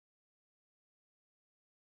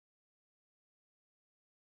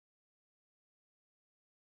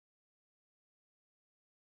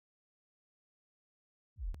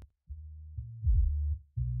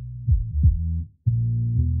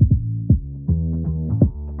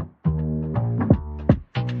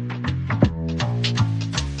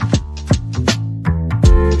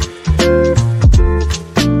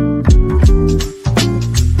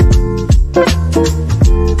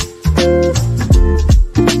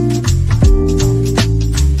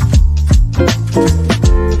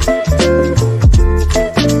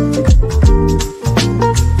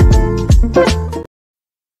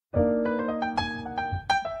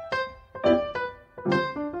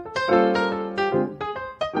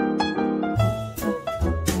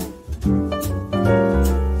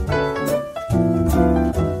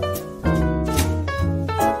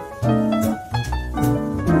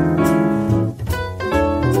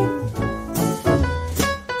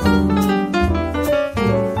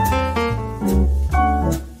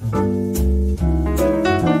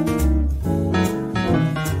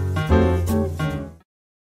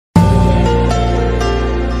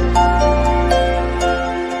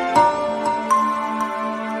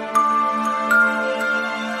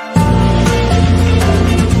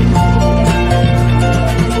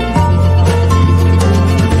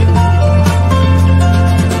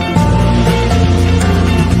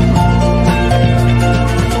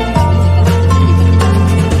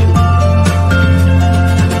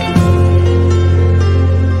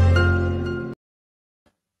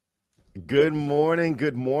Good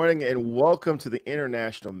morning, and welcome to the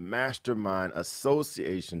International Mastermind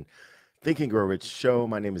Association Think and Grow Rich show.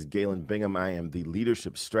 My name is Galen Bingham. I am the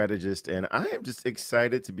leadership strategist, and I am just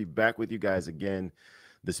excited to be back with you guys again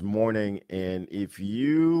this morning. And if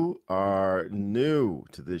you are new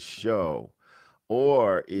to this show,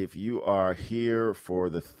 or if you are here for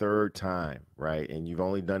the third time, right, and you've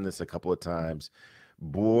only done this a couple of times,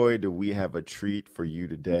 boy, do we have a treat for you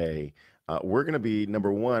today. We're going to be,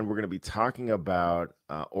 number one, we're going to be talking about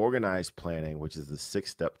organized planning, which is the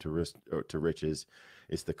sixth step to riches.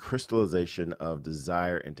 It's the crystallization of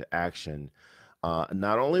desire into action.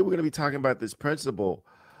 Not only are we going to be talking about this principle,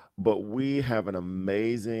 but we have an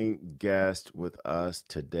amazing guest with us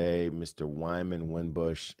today, Mr. Wyman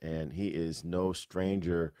Winbush, and he is no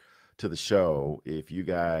stranger to the show. If you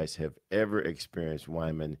guys have ever experienced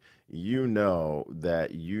Wyman, you know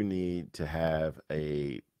that you need to have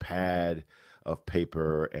a pad of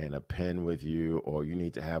paper and a pen with you, or you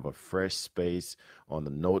need to have a fresh space on the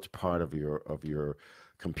notes part of your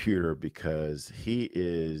computer, because he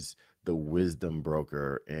is the wisdom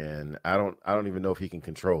broker, and I don't even know if he can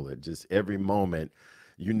control it. Just every moment,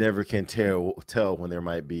 you never can tell when there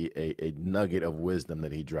might be a nugget of wisdom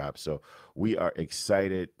that he drops. So we are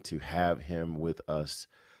excited to have him with us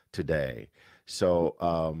today. So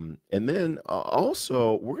and then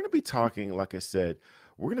also we're going to be talking, like I said,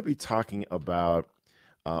 we're going to be talking about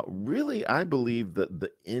really, I believe,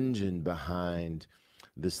 the engine behind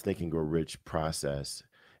this Think and Grow Rich process,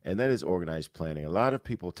 and that is organized planning. A lot of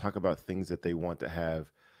people talk about things that they want to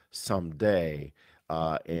have someday,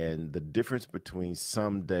 and the difference between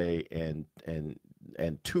someday and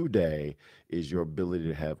today is your ability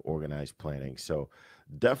to have organized planning. So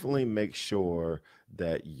definitely make sure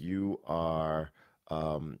that you are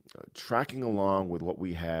tracking along with what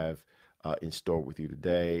we have in store with you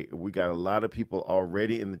today. We got a lot of people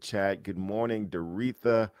already in the chat. Good morning,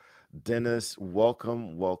 Doretha, Dennis.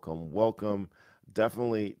 Welcome, welcome, welcome.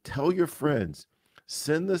 Definitely tell your friends.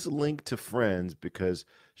 Send this link to friends, because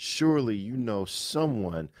surely you know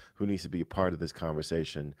someone who needs to be a part of this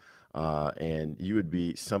conversation. And you would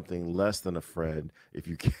be something less than a friend if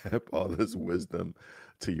you kept all this wisdom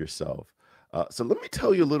to yourself. So let me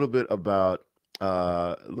tell you a little bit about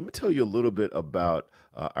our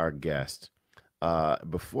guest.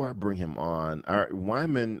 Before I bring him on, our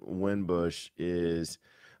Wyman Winbush is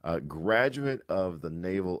a graduate of the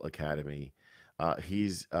Naval Academy.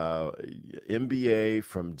 He's MBA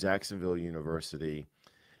from Jacksonville University,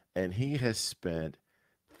 and he has spent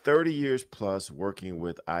 30 years plus working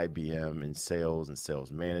with IBM in sales and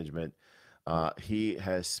sales management. He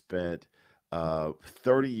has spent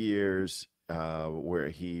 30 years where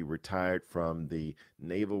he retired from the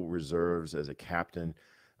Naval Reserves as a captain,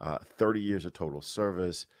 30 years of total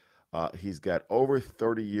service. He's got over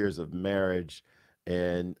 30 years of marriage.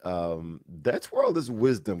 And that's where all this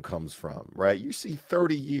wisdom comes from, right? You see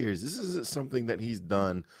 30 years. This isn't something that he's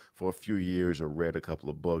done for a few years or read a couple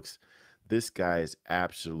of books. This guy is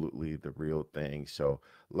absolutely the real thing. So,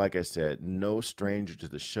 like I said, no stranger to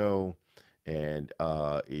the show. And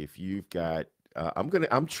if you've got,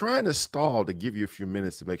 I'm trying to stall to give you a few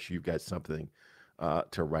minutes to make sure you've got something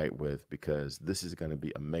to write with, because this is going to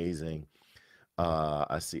be amazing.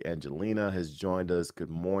 I see Angelina has joined us. Good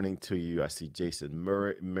morning to you. I see Jason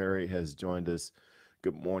Murray has joined us.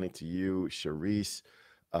 Good morning to you. Charisse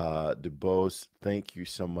DuBose, thank you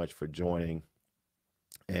so much for joining.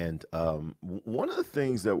 And one of the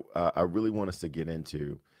things that I really want us to get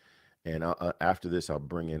into, and after this, I'll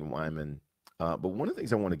bring in Wyman. But one of the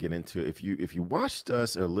things I want to get into, if you watched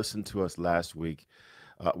us or listened to us last week,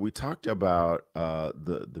 we talked about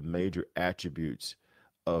the major attributes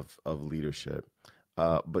of leadership.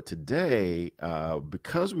 But today,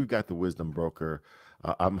 because we've got the wisdom broker,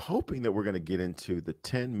 I'm hoping that we're going to get into the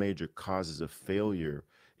 10 major causes of failure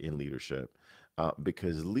in leadership.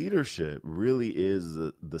 Because leadership really is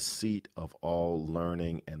the seat of all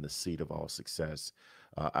learning and the seat of all success.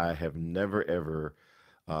 I have never, ever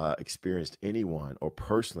experienced anyone or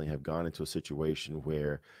personally have gone into a situation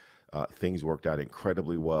where things worked out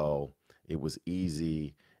incredibly well. It was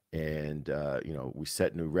easy, and we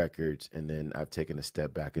set new records. And then I've taken a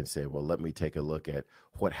step back and said, well, let me take a look at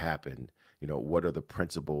what happened. What are the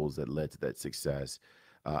principles that led to that success?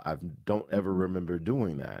 I don't ever remember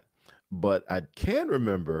doing that, but I can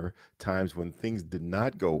remember times when things did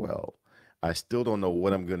not go well. I still don't know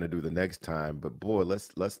what I'm going to do the next time, but boy,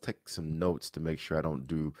 let's take some notes to make sure I don't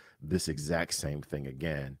do this exact same thing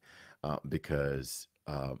again, because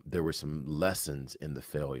there were some lessons in the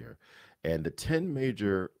failure. And the 10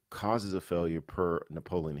 major causes of failure per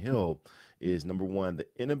Napoleon Hill is: number one, the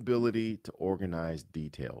inability to organize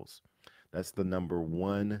details. That's the number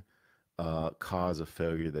one cause of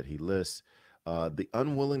failure that he lists. The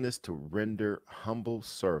unwillingness to render humble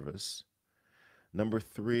service. Number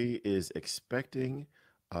three is expectation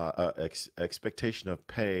of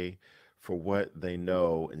pay for what they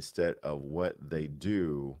know instead of what they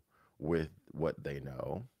do with what they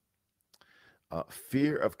know.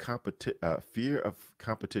 Fear of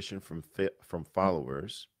competition from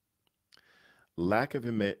followers. A lack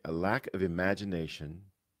of imagination.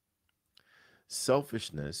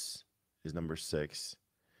 Selfishness is number six.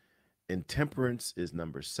 Intemperance is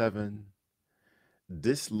number seven.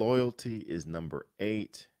 Disloyalty is number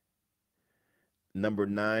eight. Number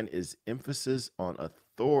nine is emphasis on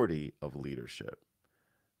authority of leadership.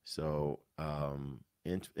 So,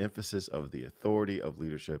 emphasis of the authority of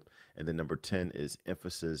leadership. And then number 10 is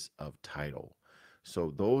emphasis of title.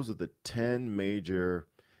 So, those are the 10 major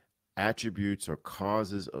attributes or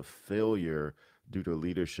causes of failure due to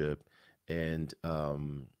leadership. And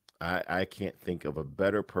I can't think of a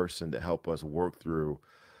better person to help us work through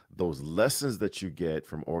those lessons that you get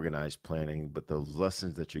from organized planning, but those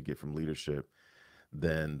lessons that you get from leadership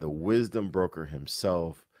than the wisdom broker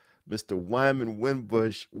himself, Mr. Wyman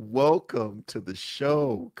Winbush. Welcome to the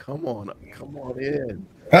show. Come on in.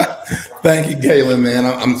 Thank you, Galen, man.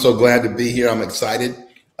 I'm so glad to be here. I'm excited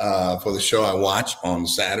for the show I watch on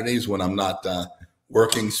Saturdays when I'm not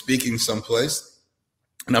working, speaking someplace.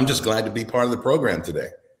 And I'm just glad to be part of the program today.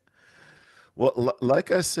 Well,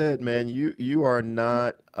 like I said, man, you are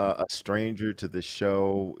not a stranger to the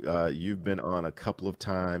show. You've been on a couple of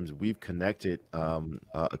times. We've connected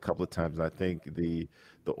a couple of times. I think the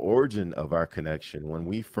origin of our connection, when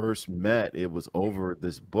we first met, it was over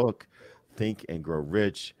this book, Think and Grow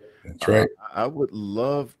Rich. That's right. I would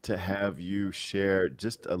love to have you share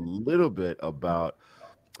just a little bit about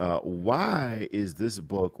why is this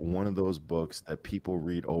book one of those books that people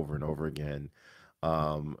read over and over again.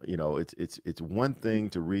 It's one thing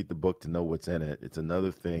to read the book to know what's in it. It's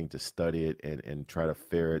another thing to study it and try to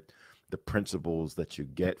ferret the principles that you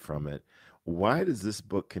get from it. Why does this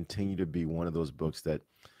book continue to be one of those books that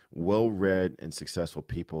well-read and successful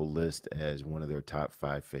people list as one of their top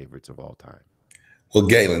 5 favorites of all time? Well,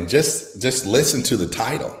 Galen, just listen to the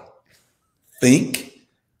title, Think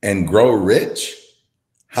and Grow Rich.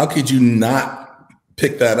 How could you not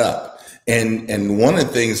pick that up? And one of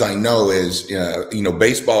the things I know is,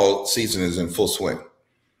 baseball season is in full swing.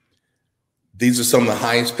 These are some of the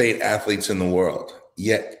highest paid athletes in the world.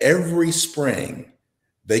 Yet every spring,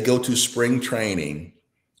 they go to spring training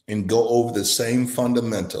and go over the same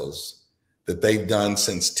fundamentals that they've done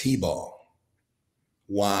since T-ball.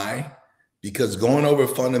 Why? Because going over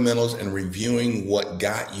fundamentals and reviewing what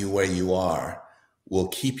got you where you are will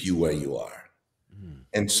keep you where you are.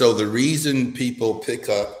 And so the reason people pick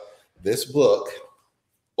up this book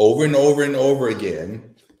over and over and over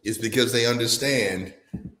again is because they understand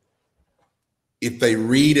if they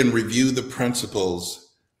read and review the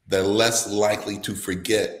principles, they're less likely to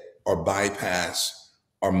forget or bypass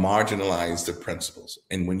or marginalize the principles.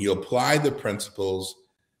 And when you apply the principles,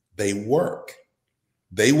 they work.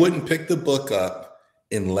 They wouldn't pick the book up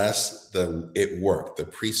unless it worked, the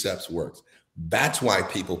precepts worked. That's why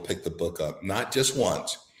people pick the book up, not just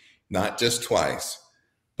once, not just twice,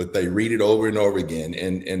 but they read it over and over again.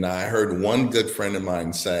 And I heard one good friend of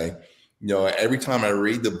mine say, every time I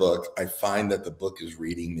read the book, I find that the book is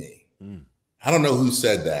reading me. I don't know who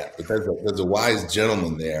said that, but there's a wise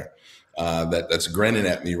gentleman there that's grinning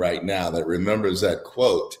at me right now that remembers that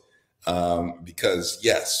quote, because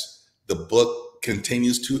yes, the book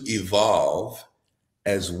continues to evolve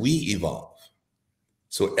as we evolve.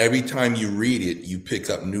 So every time you read it, you pick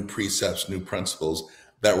up new precepts, new principles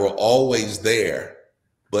that were always there,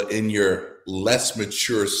 but in your less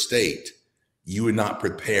mature state, you were not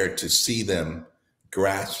prepared to see them,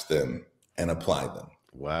 grasp them, and apply them.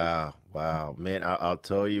 Wow. Man, I'll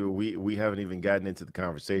tell you, we haven't even gotten into the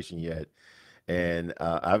conversation yet. And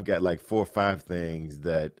I've got like 4 or 5 things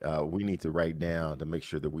that we need to write down to make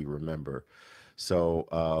sure that we remember.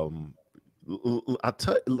 So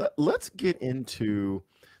let's get into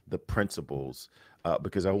the principles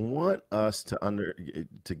because I want us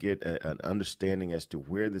to get an understanding as to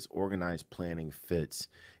where this organized planning fits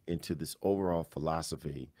into this overall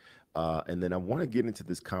philosophy. And then I want to get into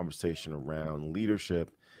this conversation around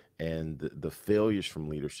leadership and the failures from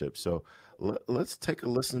leadership. So let's take a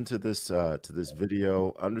listen to this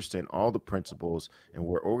video, understand all the principles and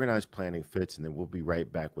where organized planning fits, and then we'll be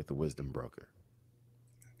right back with the Wisdom Broker.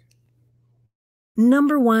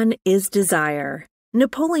 Number 1 is desire.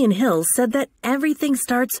 Napoleon Hill said that everything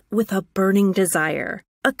starts with a burning desire,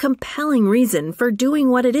 a compelling reason for doing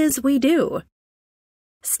what it is we do.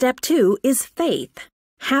 Step 2 is faith,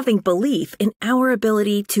 having belief in our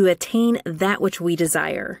ability to attain that which we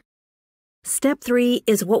desire. Step 3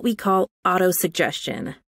 is what we call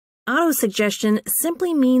autosuggestion. Autosuggestion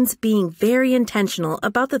simply means being very intentional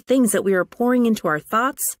about the things that we are pouring into our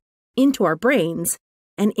thoughts, into our brains,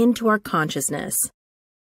 and into our consciousness.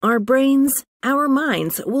 Our brains, our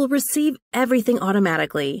minds will receive everything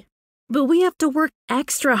automatically, but we have to work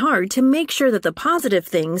extra hard to make sure that the positive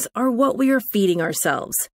things are what we are feeding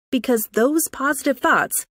ourselves, because those positive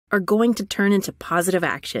thoughts are going to turn into positive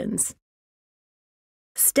actions.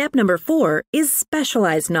 Step number 4 is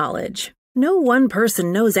specialized knowledge. No one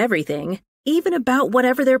person knows everything, even about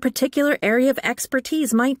whatever their particular area of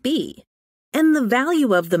expertise might be. And the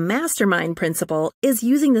value of the MasterMind principle is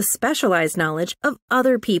using the specialized knowledge of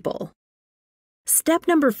other people. Step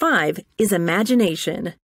number 5 is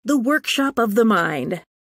imagination, the workshop of the mind.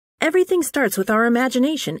 Everything starts with our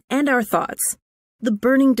imagination and our thoughts, the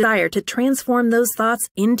burning desire to transform those thoughts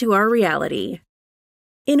into our reality.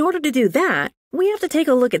 In order to do that, we have to take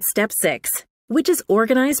a look at step 6, which is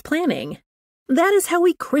organized planning. That is how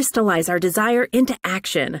we crystallize our desire into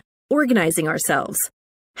action, organizing ourselves.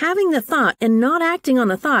 Having the thought and not acting on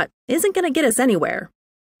the thought isn't going to get us anywhere.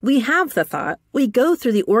 We have the thought, we go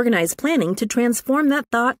through the organized planning to transform that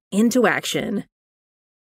thought into action.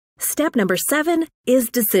 Step number 7 is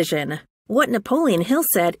decision. What Napoleon Hill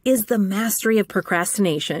said is the mastery of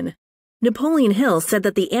procrastination. Napoleon Hill said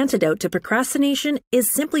that the antidote to procrastination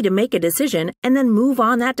is simply to make a decision and then move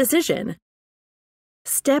on that decision.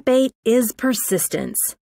 Step 8 is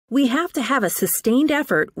persistence. We have to have a sustained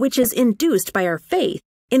effort which is induced by our faith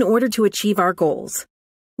in order to achieve our goals.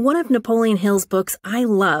 One of Napoleon Hill's books I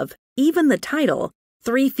love, even the title,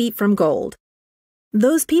 3 Feet from Gold.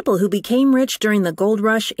 Those people who became rich during the gold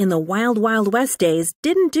rush in the Wild Wild West days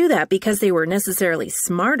didn't do that because they were necessarily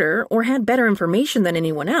smarter or had better information than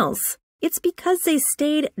anyone else. It's because they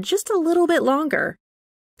stayed just a little bit longer.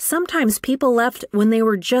 Sometimes people left when they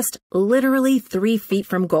were just literally 3 feet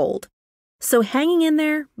from gold. So hanging in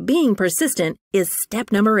there, being persistent, is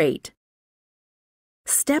step number 8.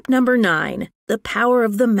 Step number 9, the power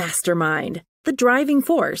of the mastermind, the driving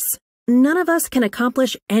force. None of us can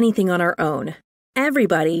accomplish anything on our own.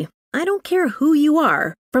 Everybody, I don't care who you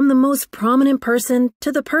are, from the most prominent person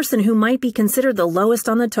to the person who might be considered the lowest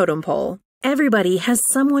on the totem pole, everybody has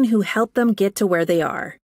someone who helped them get to where they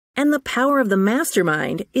are. And the power of the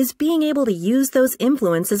mastermind is being able to use those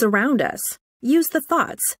influences around us, use the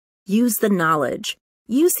thoughts, use the knowledge,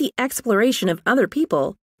 use the exploration of other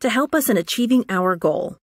people to help us in achieving our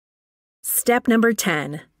goal. Step number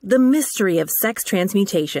 10, the mystery of sex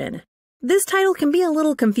transmutation. This title can be a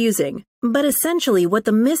little confusing, but essentially what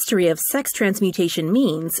the mystery of sex transmutation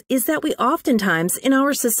means is that we oftentimes in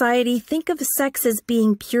our society think of sex as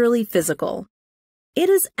being purely physical. It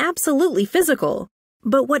is absolutely physical,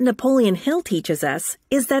 but what Napoleon Hill teaches us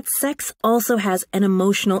is that sex also has an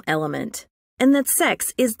emotional element, and that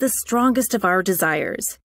sex is the strongest of our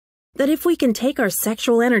desires. That if we can take our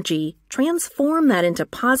sexual energy, transform that into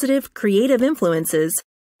positive, creative influences,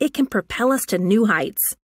 it can propel us to new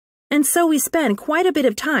heights. And so we spend quite a bit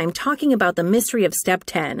of time talking about the mystery of step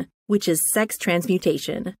 10, which is sex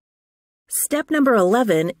transmutation. Step number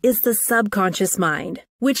 11 is the subconscious mind,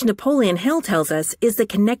 which Napoleon Hill tells us is the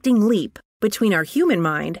connecting leap between our human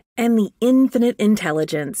mind and the infinite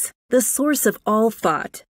intelligence, the source of all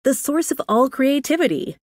thought, the source of all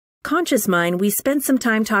creativity. Conscious mind, we spent some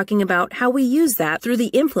time talking about how we use that through the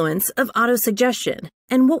influence of autosuggestion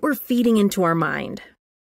and what we're feeding into our mind.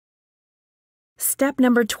 Step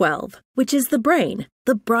number 12, which is the brain,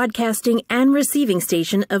 the broadcasting and receiving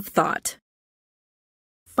station of thought.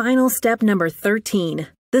 Final step number 13,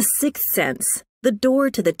 the sixth sense, the door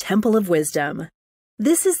to the temple of wisdom.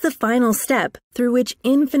 This is the final step through which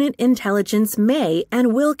infinite intelligence may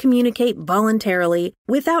and will communicate voluntarily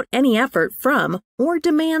without any effort from or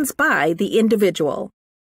demands by the individual.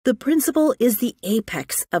 The principle is the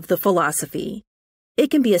apex of the philosophy. It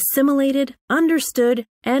can be assimilated, understood,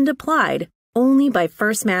 and applied only by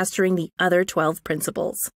first mastering the other 12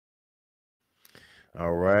 principles.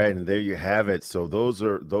 All right, and there you have it. So those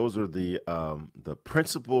are the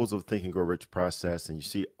principles of Think and Grow Rich process, and you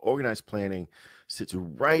see organized planning sits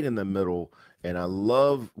right in the middle. And I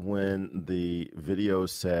love when the video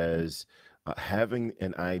says having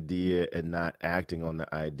an idea and not acting on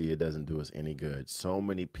the idea doesn't do us any good. So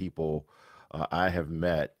many people I have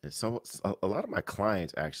met, and a lot of my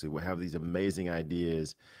clients actually will have these amazing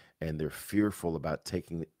ideas, and they're fearful about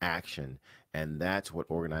taking action And that's what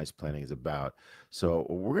organized planning is about. So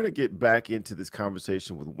we're going to get back into this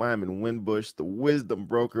conversation with Wyman Winbush, the wisdom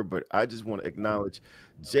broker. But I just want to acknowledge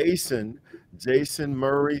Jason, Jason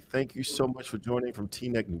Murray. Thank you so much for joining from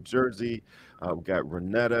Teaneck, New Jersey. We got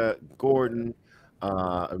Renetta Gordon,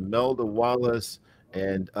 Imelda Wallace,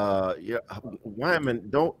 and yeah, Wyman.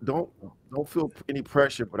 Don't feel any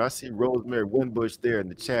pressure, but I see Rosemary Winbush there in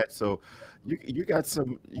the chat. So you got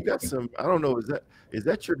some. I don't know. Is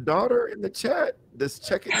that your daughter in the chat that's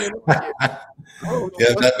checking in on you? I don't know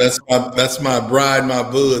Yeah, what's that's my bride, my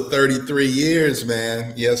boo of 33 years,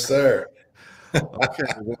 man. Yes, sir.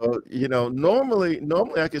 okay. Well, normally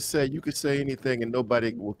I could say you could say anything and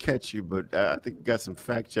nobody will catch you, but I think you got some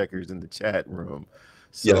fact checkers in the chat room.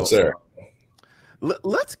 Yes, So sir.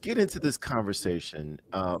 let's get into this conversation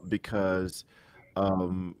because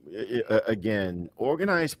again,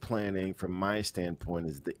 organized planning from my standpoint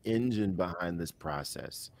is the engine behind this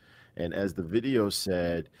process. And as the video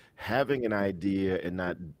said, having an idea and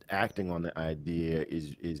not acting on the idea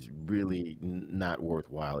is really not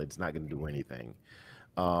worthwhile. It's not going to do anything.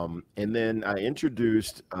 And then I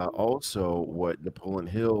introduced also what Napoleon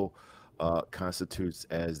Hill constitutes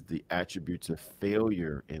as the attributes of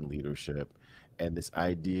failure in leadership, and this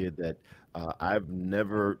idea that I've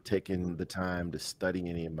never taken the time to study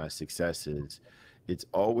any of my successes. It's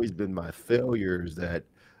always been my failures that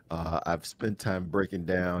I've spent time breaking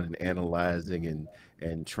down and analyzing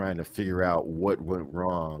and trying to figure out what went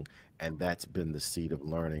wrong, and that's been the seed of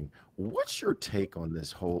learning. What's your take on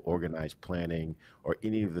this whole organized planning or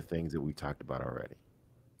any of the things that we talked about already?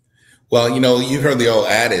 Well, you've heard the old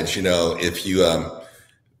adage, if you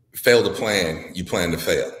fail to plan, you plan to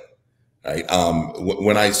fail. Right.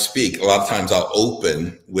 When I speak, a lot of times I'll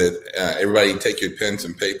open with everybody take your pens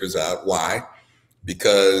and papers out. Why?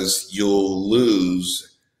 Because you'll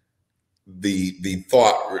lose the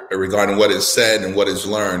thought regarding what is said and what is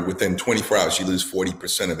learned within 24 hours. You lose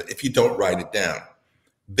 40% of it if you don't write it down.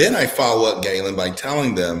 Then I follow up, Galen, by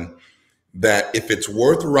telling them that if it's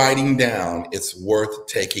worth writing down, it's worth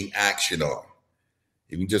taking action on.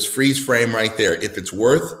 You can just freeze frame right there. If it's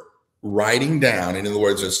worth writing down, in other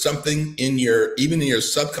words, there's something even in your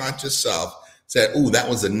subconscious self said, "Ooh, that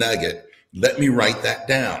was a nugget. Let me write that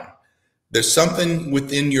down." There's something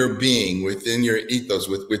within your being, within your ethos,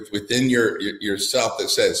 within yourself that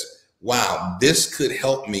says, "Wow, this could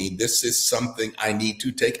help me. This is something I need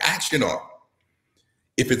to take action on."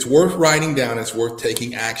 If it's worth writing down, it's worth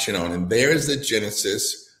taking action on. And there's the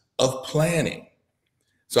genesis of planning.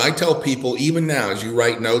 So I tell people, even now, as you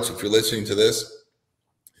write notes, if you're listening to this,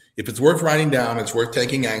 if it's worth writing down, it's worth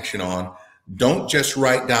taking action on. Don't just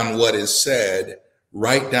write down what is said,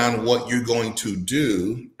 write down what you're going to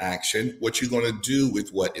do, action, what you're going to do with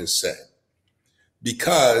what is said.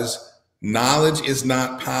 Because knowledge is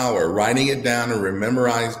not power. Writing it down and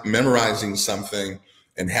memorizing something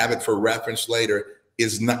and have it for reference later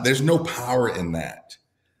is not, there's no power in that.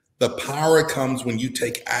 The power comes when you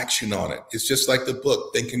take action on it. It's just like the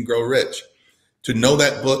book, Think and Grow Rich. To know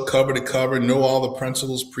that book cover to cover, know all the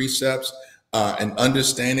principles, precepts, and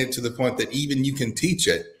understand it to the point that even you can teach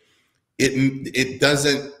it, it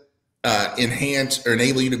doesn't enhance or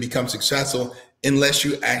enable you to become successful unless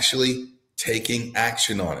you actually taking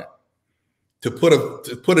action on it. To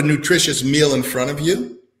put a nutritious meal in front of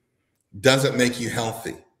you doesn't make you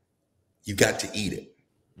healthy. You got to eat it,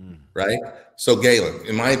 right? So Galen,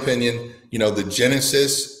 in my opinion, the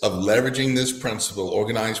genesis of leveraging this principle,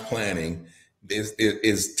 organized planning,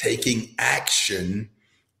 is taking action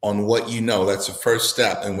on what you know. That's the first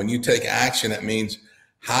step. And when you take action, that means,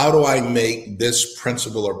 how do I make this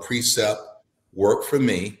principle or precept work for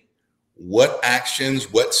me? What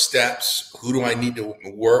actions, what steps, who do I need to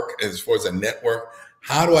work as far as a network?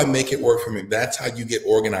 How do I make it work for me? That's how you get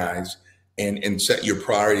organized and set your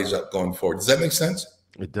priorities up going forward. Does that make sense?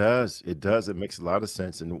 It does. It does. It makes a lot of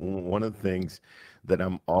sense. And one of the things that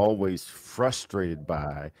I'm always frustrated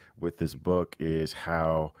by with this book is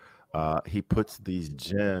how he puts these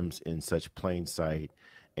gems in such plain sight.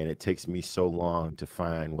 And it takes me so long to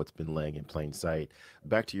find what's been laying in plain sight.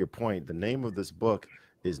 Back to your point, the name of this book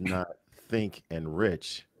is not Think and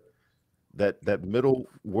Rich. That middle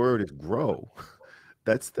word is grow.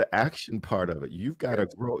 That's the action part of it. You've got to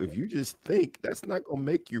grow. If you just think, that's not going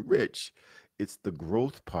to make you rich. It's the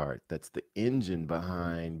growth part that's the engine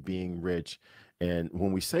behind being rich. And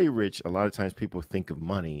when we say rich, a lot of times people think of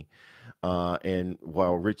money. And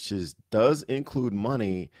while riches does include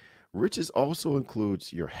money, riches also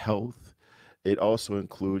includes your health. It also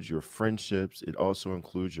includes your friendships. It also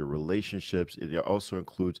includes your relationships. It also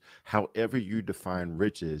includes however you define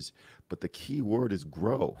riches. But the key word is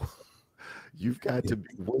grow. You've got to be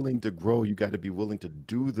willing to grow. You got to be willing to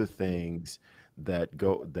do the things that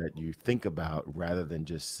you think about rather than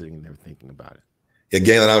just sitting there thinking about it. Yeah,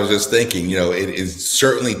 Galen, I was just thinking, it is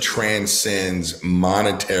certainly transcends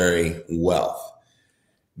monetary wealth.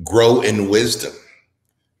 Grow in wisdom.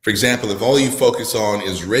 For example, if all you focus on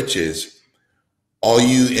is riches, all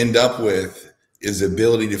you end up with is the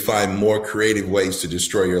ability to find more creative ways to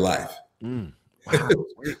destroy your life. Wow.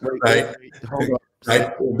 Right? Hold on.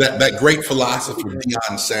 Right? That great philosopher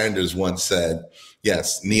Deion Sanders once said,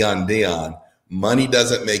 yes, Neon Dion, money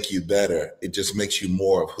doesn't make you better. It just makes you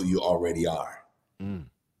more of who you already are.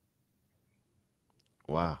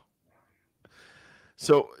 Wow.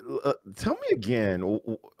 So tell me again,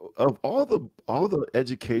 of all the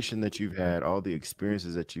education that you've had, all the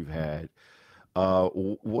experiences that you've had,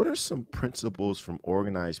 what are some principles from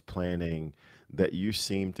organized planning that you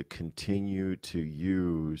seem to continue to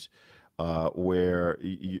use, where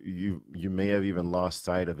you may have even lost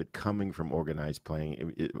sight of it coming from organized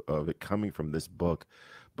planning, of it coming from this book,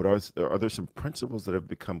 but are there some principles that have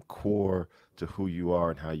become core to who you are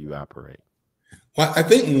and how you operate? Well, I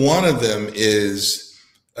think one of them is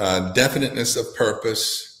definiteness of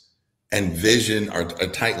purpose and vision are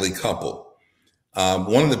tightly coupled.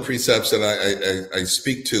 One of the precepts that I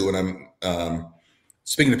speak to when I'm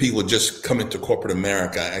speaking to people just coming to corporate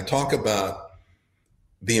America, I talk about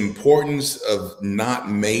the importance of not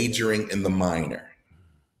majoring in the minor.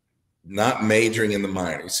 Not majoring in the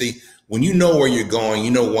minor. See, when you know where you're going,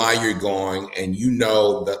 you know why you're going, and you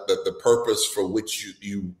know that the purpose for which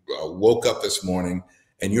you woke up this morning,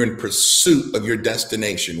 and you're in pursuit of your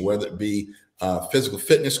destination, whether it be physical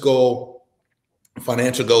fitness goal,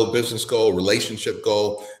 financial goal, business goal, relationship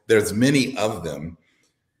goal. There's many of them.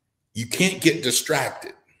 You can't get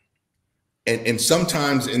distracted. And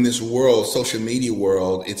sometimes in this world, social media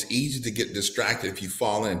world, it's easy to get distracted if you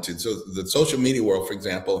fall into. So the social media world, for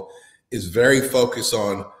example, is very focused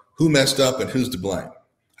on who messed up and who's to blame.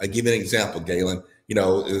 I give you an example, Galen.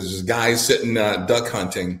 There's guys sitting duck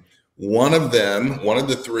hunting. One of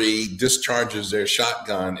the three discharges their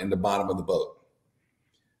shotgun in the bottom of the boat.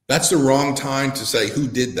 That's the wrong time to say who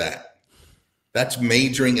did that. That's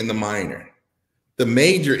majoring in the minor. The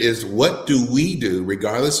major is, what do we do,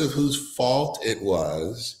 regardless of whose fault it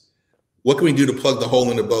was? What can we do to plug the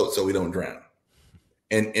hole in the boat so we don't drown?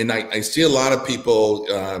 And I see a lot of people,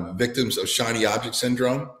 victims of shiny object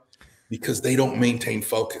syndrome, because they don't maintain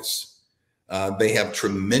focus. They have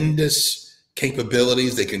tremendous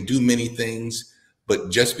capabilities. They can do many things,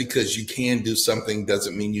 but just because you can do something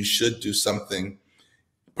doesn't mean you should do something,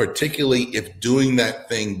 particularly if doing that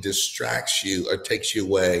thing distracts you or takes you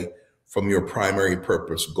away from your primary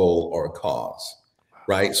purpose, goal, or cause,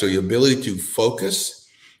 right? So your ability to focus,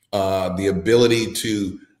 the ability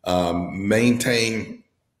to maintain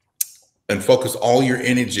and focus all your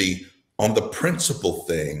energy on the principal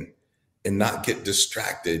thing and not get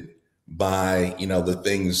distracted by, the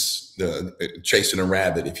things, chasing a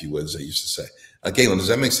rabbit, if you would, as I used to say. Galen, does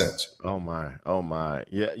that make sense? Oh my, oh my.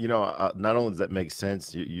 Yeah, not only does that make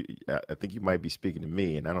sense, I think you might be speaking to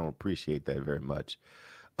me, and I don't appreciate that very much.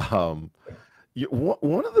 Um,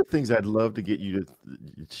 one of the things I'd love to get you to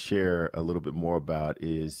share a little bit more about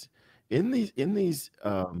is in these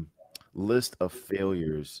list of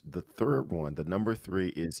failures, the third one, the number three,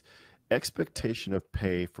 is expectation of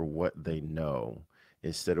pay for what they know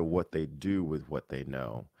instead of what they do with what they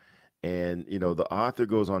know. And the author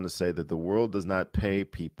goes on to say that the world does not pay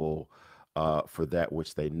people for that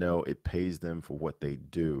which they know; it pays them for what they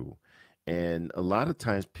do. And a lot of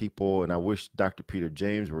times people, and I wish Dr. Peter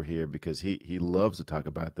James were here because he loves to talk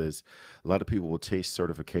about this. A lot of people will chase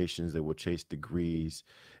certifications, they will chase degrees.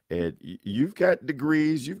 And you've got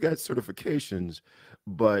degrees, you've got certifications,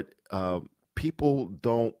 but people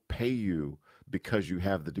don't pay you because you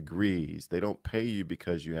have the degrees. They don't pay you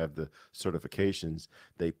because you have the certifications.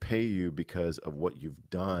 They pay you because of what you've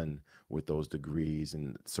done with those degrees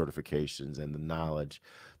and certifications and the knowledge.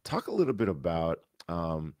 Talk a little bit about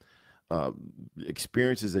uh,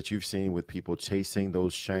 experiences that you've seen with people chasing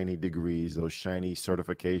those shiny degrees, those shiny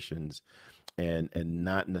certifications, and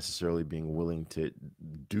not necessarily being willing to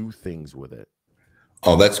do things with it.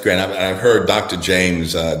 Oh, that's great. I've heard Dr.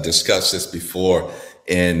 James discuss this before,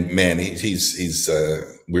 and man,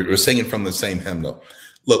 we're singing from the same hymnal.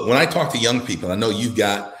 Look, when I talk to young people, I know you've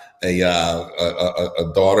got a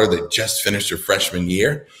daughter that just finished her freshman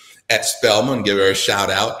year at Spelman. Give her a shout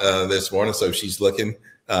out this morning. So if she's looking,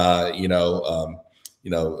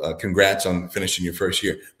 congrats on finishing your first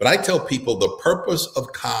year. But I tell people the purpose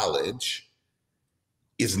of college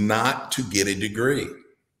is not to get a degree,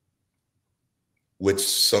 which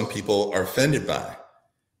some people are offended by.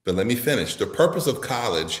 But let me finish. The purpose of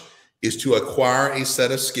college is to acquire a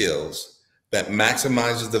set of skills that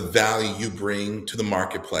maximizes the value you bring to the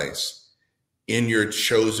marketplace in your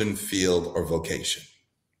chosen field or vocation.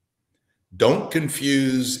 Don't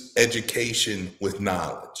confuse education with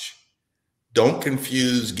knowledge. Don't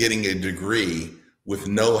confuse getting a degree with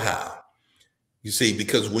know-how. You see,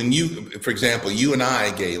 because when you, for example, you and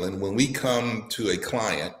I, Galen, when we come to a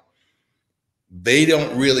client, they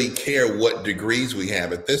don't really care what degrees we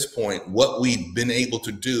have. At this point, what we've been able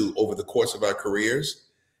to do over the course of our careers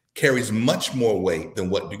carries much more weight than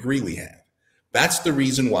what degree we have. That's the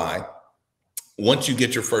reason why once you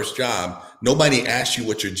get your first job, nobody asks you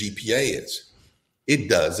what your GPA is. It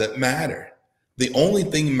doesn't matter. The only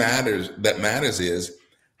thing that matters is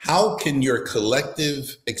how can your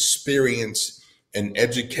collective experience and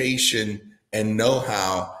education and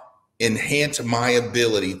know-how enhance my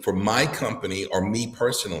ability for my company or me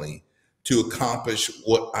personally to accomplish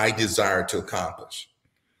what I desire to accomplish.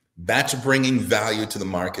 That's bringing value to the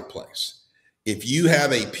marketplace. If you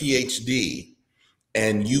have a PhD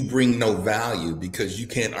and you bring no value because you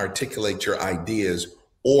can't articulate your ideas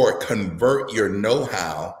or convert your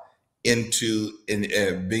know-how into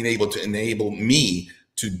being able to enable me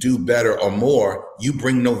to do better or more, you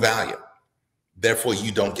bring no value. Therefore,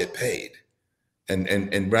 you don't get paid.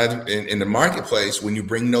 And rather in the marketplace, when you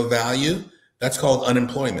bring no value, that's called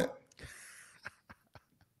unemployment.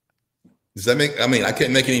 Does that make, I mean, I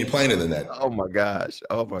can't make it any plainer than that. Oh my gosh.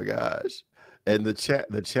 Oh my gosh. And the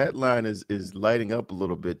chat line is lighting up a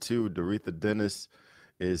little bit too. Doretha Dennis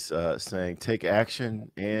is saying take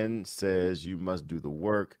action and says you must do the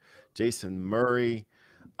work. Jason Murray,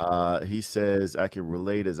 he says I can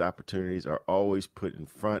relate as opportunities are always put in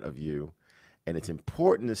front of you. And it's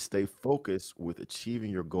important to stay focused with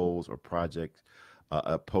achieving your goals or projects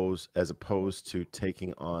as opposed to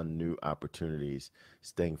taking on new opportunities,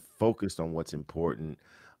 staying focused on what's important.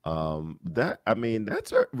 I mean,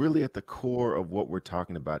 that's really at the core of what we're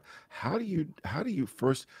talking about. How do you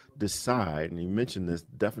first decide, and you mentioned this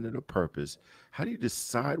definite of purpose, how do you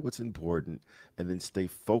decide what's important and then stay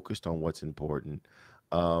focused on what's important?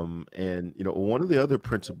 And one of the other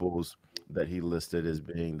principles that he listed as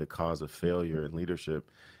being the cause of failure in leadership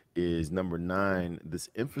is number 9, this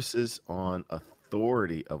emphasis on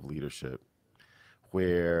authority of leadership,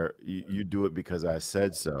 where you do it because I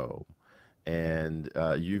said so. And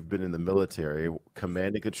you've been in the military.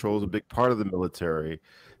 Command and control is a big part of the military.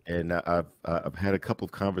 And I've had a couple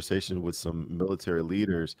of conversations with some military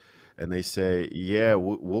leaders, and they say, "Yeah,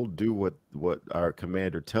 we'll do what our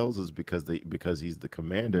commander tells us because he's the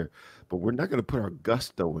commander, but we're not going to put our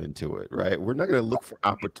gusto into it, right? We're not going to look for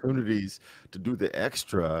opportunities to do the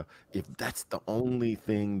extra if that's the only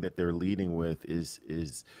thing that they're leading with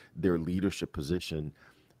is their leadership position."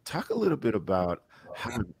 Talk a little bit about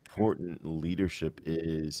how important leadership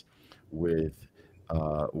is with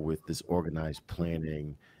with this organized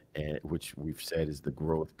planning, and which we've said is the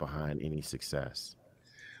growth behind any success.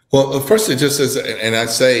 Well, first it just says, and I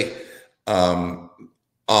say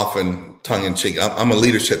often tongue in cheek, I'm a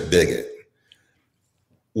leadership bigot.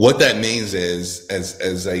 What that means is,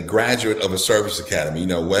 as a graduate of a service academy,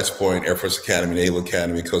 West Point, Air Force Academy, Naval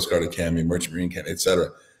Academy, Coast Guard Academy, Merchant Marine Academy, et cetera,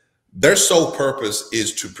 their sole purpose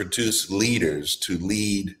is to produce leaders to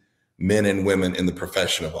lead men and women in the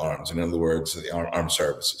profession of arms. In other words, the armed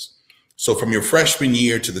services. So from your freshman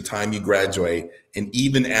year to the time you graduate, and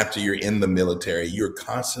even after you're in the military, you're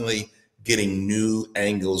constantly getting new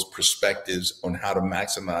angles, perspectives on how to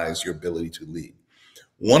maximize your ability to lead.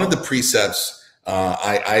 One of the precepts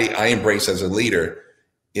I embrace as a leader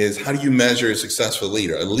is, how do you measure a successful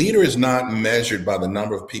leader? A leader is not measured by the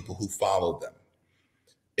number of people who follow them.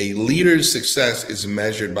 A leader's success is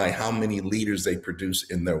measured by how many leaders they produce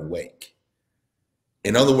in their wake.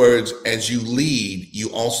 In other words, as you lead, you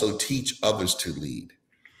also teach others to lead.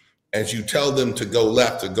 As you tell them to go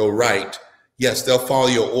left or go right, yes, they'll follow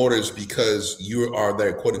your orders because you are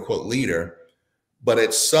their quote unquote leader. But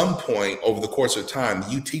at some point over the course of time,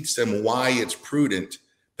 you teach them why it's prudent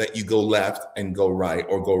that you go left and go right,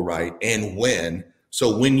 or go right and when.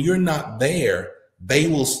 So when you're not there, they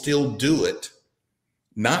will still do it.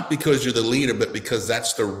 Not because you're the leader, but because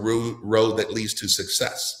that's the road that leads to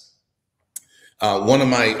success. One of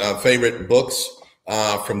my favorite books,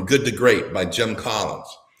 From Good to Great by Jim Collins,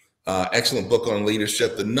 excellent book on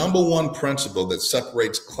leadership. The number one principle that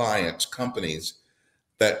separates clients, companies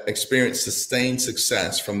that experience sustained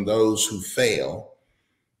success from those who fail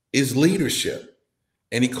is leadership.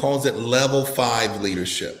 And he calls it level 5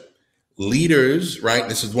 leadership. Leaders, right?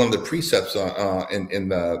 This is one of the precepts in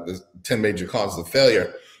the 10 major causes of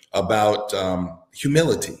failure about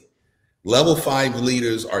humility. Level 5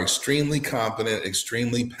 leaders are extremely competent,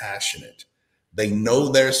 extremely passionate. They know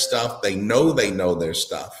their stuff. They know their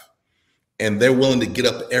stuff. And they're willing to get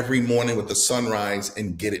up every morning with the sunrise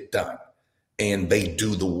and get it done. And they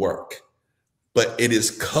do the work. But it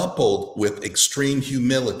is coupled with extreme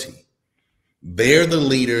humility. They're the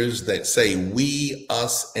leaders that say we,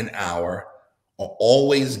 us, and our, are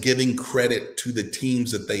always giving credit to the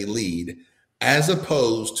teams that they lead, as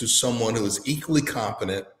opposed to someone who is equally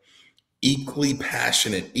competent, equally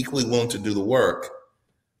passionate, equally willing to do the work,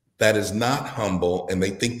 that is not humble, and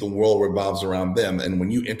they think the world revolves around them. And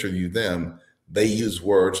when you interview them, they use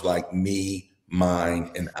words like me,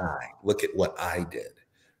 mine, and I. Look at what I did,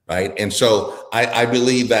 right? And so I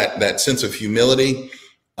believe that sense of humility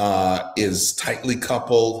is tightly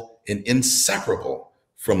coupled and inseparable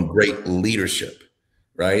from great leadership,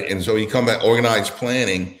 right? And so you come back organized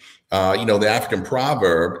planning. The African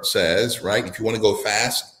proverb says, right, if you want to go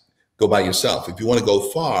fast, go by yourself. If you want to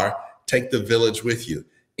go far, take the village with you.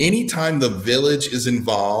 Anytime the village is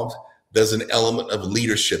involved, there's an element of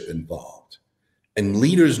leadership involved. And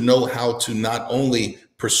leaders know how to not only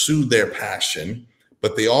pursue their passion,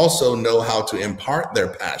 but they also know how to impart their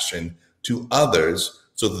passion to others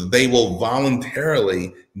so that they will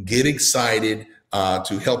voluntarily get excited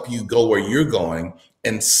to help you go where you're going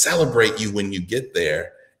and celebrate you when you get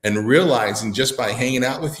there, and realizing just by hanging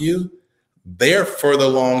out with you, they're further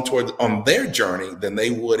along on their journey than they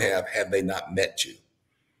would have had they not met you.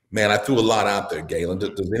 Man, I threw a lot out there, Galen.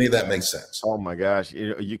 Does any of that make sense? Oh my gosh.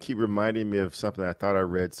 You keep reminding me of something I thought I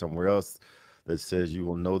read somewhere else that says you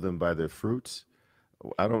will know them by their fruits.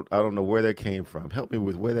 I don't know where that came from. Help me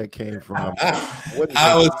with where that came from. I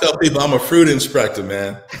always tell people I'm a fruit inspector,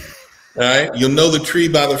 man. All right. You'll know the tree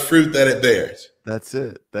by the fruit that it bears. That's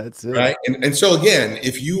it. That's it. Right. And so again,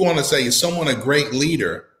 if you want to say, is someone a great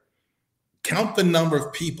leader, count the number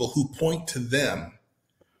of people who point to them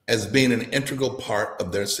as being an integral part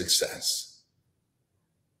of their success.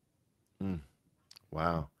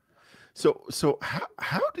 Wow. So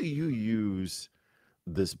how do you use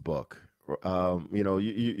this book?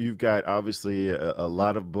 You've got obviously a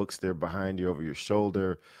lot of books there behind you over your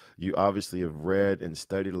shoulder. You obviously have read and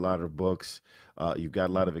studied a lot of books. You've got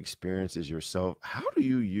a lot of experiences yourself. How do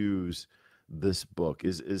you use this book?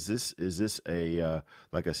 Is this a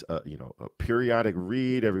a periodic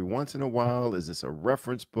read every once in a while? Is this a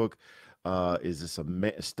reference book? Is this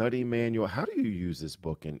a study manual? How do you use this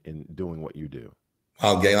book in doing what you do?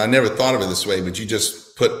 Well, Gail, I never thought of it this way, but you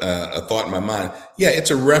just put a thought in my mind. Yeah, it's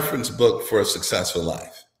a reference book for a successful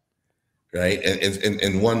life, right?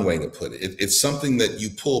 And one way to put it, it's something that you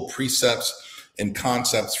pull precepts and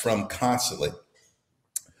concepts from constantly.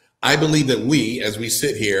 I believe that we, as we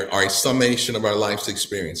sit here, are a summation of our life's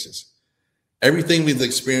experiences. Everything we've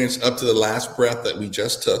experienced up to the last breath that we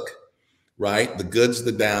just took, right? The goods,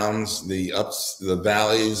 the downs, the ups, the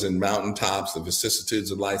valleys and mountaintops, the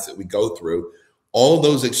vicissitudes of life that we go through, all of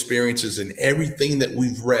those experiences and everything that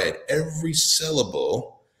we've read, every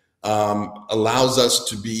syllable allows us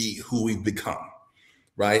to be who we've become,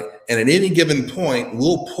 right? And at any given point,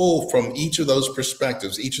 we'll pull from each of those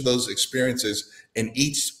perspectives, each of those experiences, and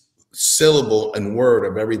each syllable and word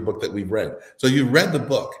of every book that we've read. So you read the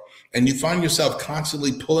book and you find yourself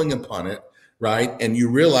constantly pulling upon it, right? And you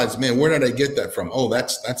realize, man, where did I get that from? Oh,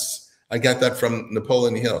 I got that from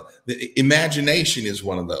Napoleon Hill. The imagination is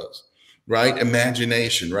one of those. Right?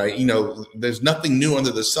 Imagination, right? There's nothing new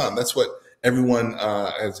under the sun. That's what everyone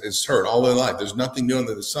has heard all their life. There's nothing new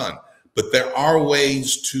under the sun. But there are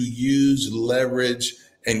ways to use, leverage,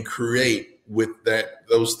 and create with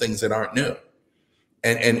those things that aren't new.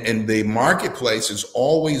 And the marketplace is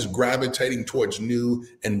always gravitating towards new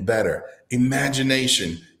and better.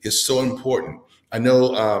 Imagination is so important. I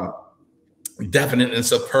know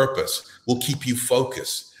definiteness of purpose will keep you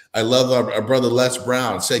focused. I love our brother Les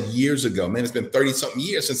Brown said years ago, man, it's been 30 something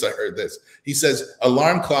years since I heard this. He says,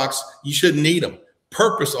 alarm clocks, you shouldn't need them.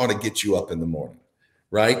 Purpose ought to get you up in the morning,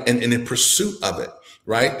 right? And in pursuit of it,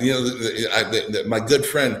 right? My good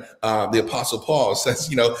friend, the Apostle Paul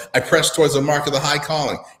says, I press towards the mark of the high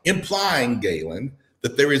calling, implying, Galen,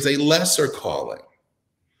 that there is a lesser calling.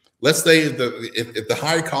 Let's say if the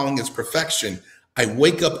higher calling is perfection, I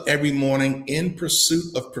wake up every morning in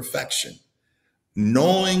pursuit of perfection,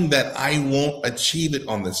 knowing that I won't achieve it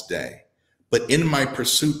on this day, but in my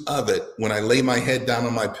pursuit of it, when I lay my head down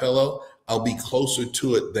on my pillow, I'll be closer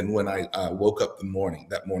to it than when I woke up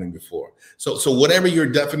that morning before. So whatever your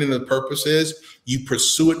definitive purpose is, you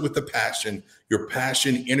pursue it with a passion. Your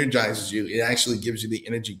passion energizes you. It actually gives you the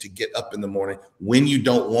energy to get up in the morning when you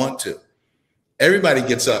don't want to. Everybody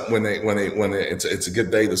gets up when it's a good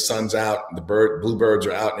day, the sun's out, bluebirds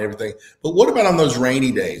are out and everything. But what about on those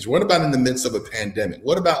rainy days? What about in the midst of a pandemic?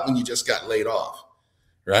 What about when you just got laid off,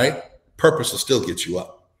 right? Purpose will still get you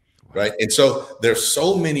up, right? And so there's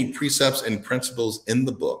so many precepts and principles in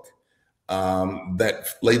the book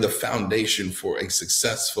that lay the foundation for a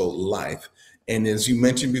successful life. And as you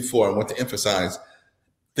mentioned before, I want to emphasize,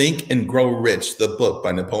 Think and Grow Rich, the book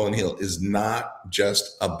by Napoleon Hill, is not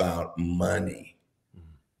just about money.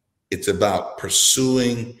 It's about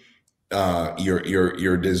pursuing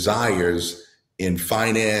your desires in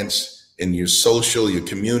finance, in your social, your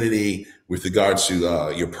community, with regards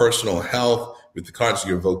to your personal health, with regards to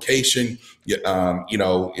your vocation, your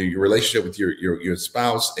relationship with your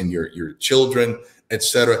spouse and your children,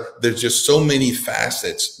 etc. There's just so many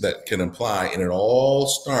facets that can apply, and it all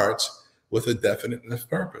starts with a definite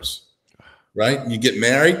purpose, right? You get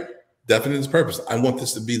married, definite purpose. I want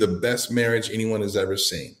this to be the best marriage anyone has ever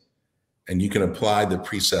seen. And you can apply the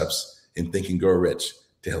precepts in Think and Grow Rich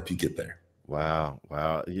to help you get there. Wow,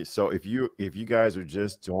 wow. So if you guys are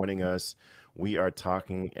just joining us, we are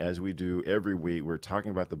talking, as we do every week, we're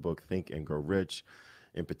talking about the book Think and Grow Rich.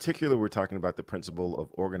 In particular, we're talking about the principle of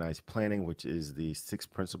organized planning, which is the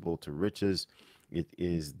sixth principle to riches. It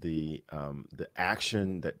is the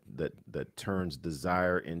action that turns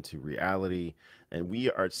desire into reality. And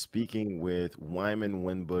we are speaking with Wyman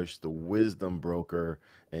Winbush, the wisdom broker,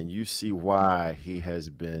 and you see why he has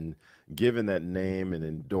been given that name and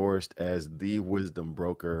endorsed as the wisdom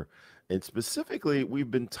broker. And specifically,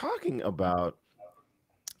 we've been talking about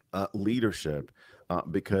leadership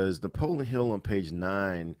because Napoleon Hill on page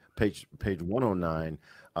 109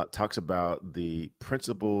 talks about the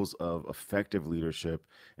principles of effective leadership,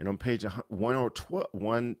 and on page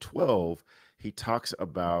 112 he talks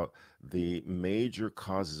about the major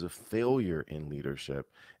causes of failure in leadership.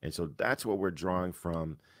 And so that's what we're drawing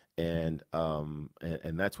from, and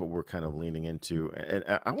that's what we're kind of leaning into. And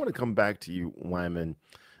I want to come back to you, Wyman,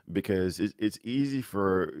 because it's easy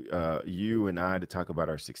for you and I to talk about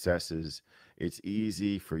our successes. It's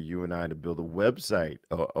easy for you and I to build a website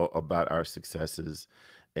about our successes.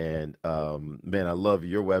 And man, I love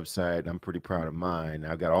your website. I'm pretty proud of mine.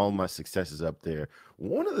 I've got all my successes up there.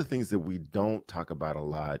 One of the things that we don't talk about a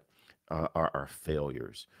lot are our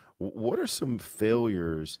failures. What are some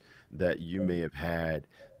failures that you may have had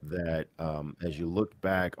that, as you look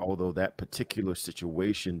back, although that particular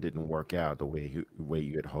situation didn't work out the way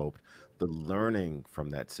you had hoped, the learning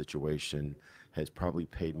from that situation has probably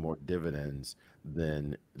paid more dividends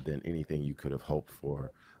than anything you could have hoped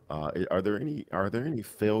for? Are there any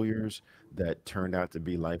failures that turned out to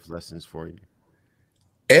be life lessons for you?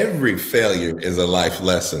 Every failure is a life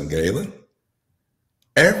lesson, Galen.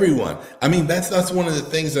 Everyone. I mean, that's one of the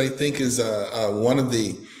things I think is one of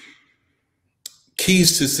the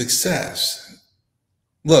keys to success.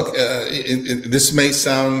 Look, this may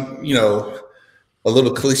sound, a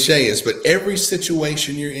little cliche-ish, but every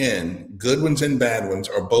situation you're in, good ones and bad ones,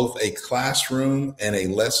 are both a classroom and a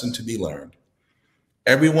lesson to be learned.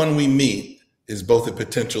 Everyone we meet is both a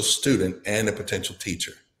potential student and a potential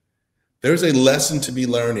teacher. There's a lesson to be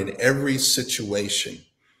learned in every situation.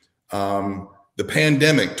 The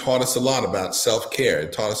pandemic taught us a lot about self-care.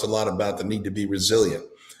 It taught us a lot about the need to be resilient.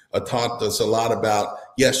 It taught us a lot about,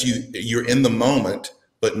 yes, you're in the moment,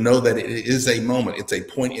 but know that it is a moment. It's a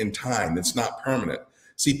point in time. It's not permanent.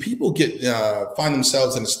 See, people find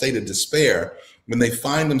themselves in a state of despair when they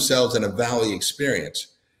find themselves in a valley experience.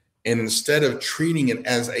 And instead of treating it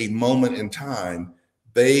as a moment in time,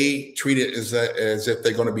 they treat it as if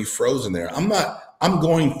they're going to be frozen there. I'm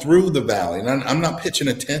going through the valley, and I'm not pitching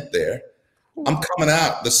a tent there. I'm coming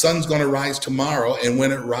out. The sun's going to rise tomorrow. And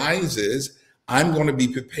when it rises, I'm going to be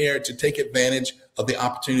prepared to take advantage of the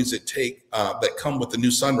opportunities that come with the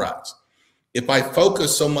new sunrise. If I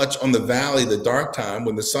focus so much on the valley, the dark time,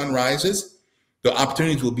 when the sun rises, the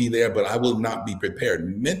opportunities will be there, but I will not be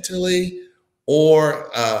prepared mentally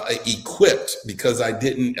or equipped, because I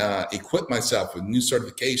didn't equip myself with new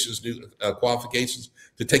certifications, new qualifications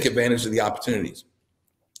to take advantage of the opportunities.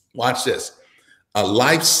 Watch this.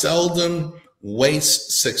 Life seldom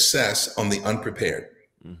wastes success on the unprepared.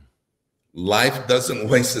 Life doesn't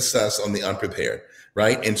waste success on the unprepared,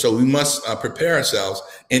 right? And so we must prepare ourselves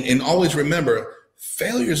and always remember,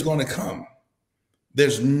 failure is going to come.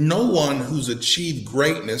 There's no one who's achieved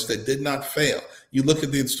greatness that did not fail. You look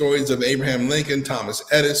at the stories of Abraham Lincoln, Thomas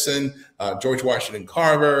Edison, George Washington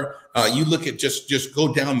Carver. You look at just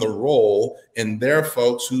go down the roll, and there are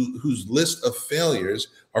folks whose list of failures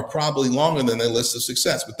are probably longer than their list of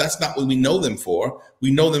success. But that's not what we know them for.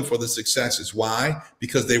 We know them for the successes. Why?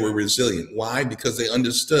 Because they were resilient. Why? Because they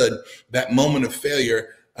understood that moment of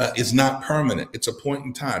failure is not permanent. It's a point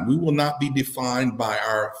in time. We will not be defined by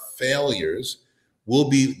our failures. We'll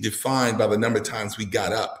be defined by the number of times we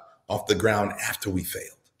got up off the ground after we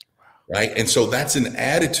failed, right? And so that's an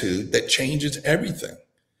attitude that changes everything.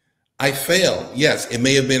 I failed. Yes, it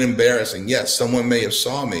may have been embarrassing. Yes, someone may have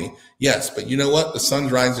saw me. Yes, but you know what? The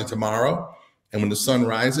sun's rising tomorrow. And when the sun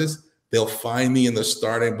rises, they'll find me in the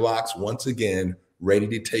starting blocks once again, ready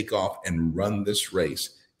to take off and run this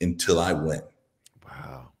race until I win.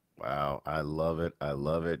 Wow. Wow. I love it. I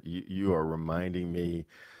love it. You are reminding me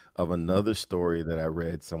of another story that I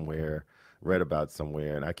read about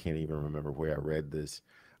somewhere, and I can't even remember where I read this,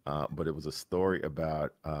 but it was a story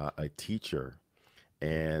about a teacher,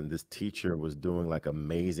 and this teacher was doing like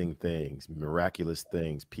amazing things, miraculous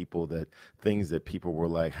things, things that people were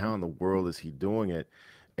like, how in the world is he doing it?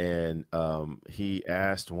 And he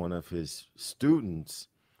asked one of his students,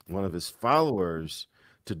 one of his followers,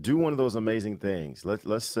 to do one of those amazing things.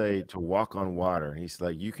 Let's say to walk on water. He's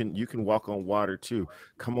like, you can walk on water too.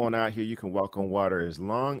 Come on out here, you can walk on water. As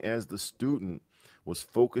long as the student was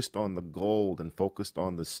focused on the goal and focused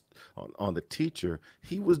on on the teacher,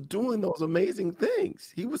 he was doing those amazing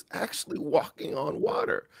things. He was actually walking on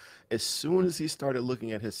water. As soon as he started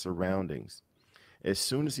looking at his surroundings, as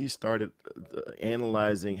soon as he started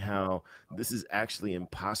analyzing how this is actually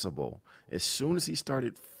impossible, as soon as he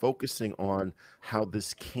started focusing on how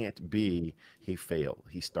this can't be, he failed.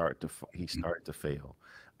 He started to fail.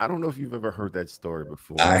 I don't know if you've ever heard that story I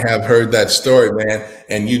before. have heard that story, man.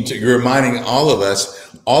 And you're reminding all of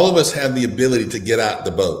us have the ability to get out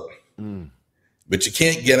the boat, Mm, but you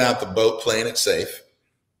can't get out the boat playing it safe.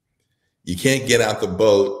 You can't get out the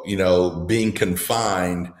boat, being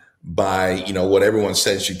confined by, what everyone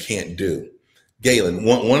says you can't do. Galen,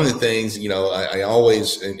 one of the things, I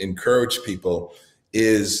always encourage people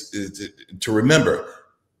is to remember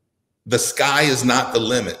the sky is not the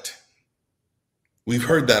limit. We've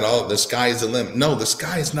heard that the sky is the limit. No, the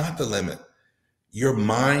sky is not the limit. Your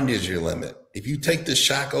mind is your limit. If you take the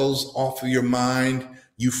shackles off of your mind,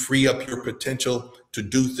 you free up your potential to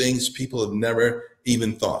do things people have never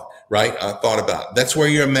even thought, right? Thought about. That's where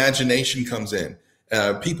your imagination comes in.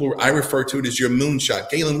 I refer to it as your moonshot.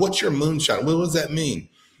 Galen, what's your moonshot? What does that mean?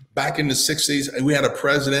 Back in the 60s, we had a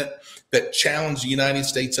president that challenged the United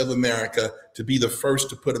States of America to be the first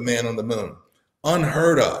to put a man on the moon.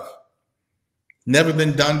 Unheard of. Never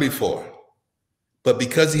been done before. But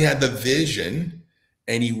because he had the vision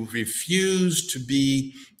and he refused to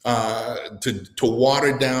be to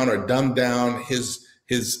water down or dumb down his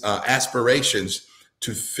aspirations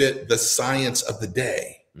to fit the science of the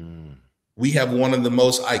day, mm, we have one of the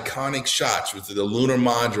most iconic shots with the lunar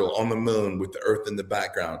module on the moon with the Earth in the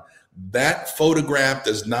background. That photograph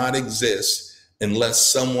does not exist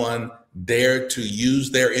unless someone dared to use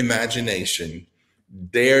their imagination,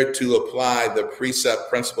 dare to apply the precept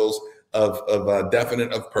principles of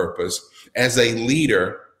definite of purpose as a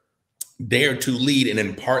leader, dare to lead and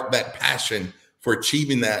impart that passion for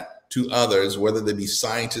achieving that to others, whether they be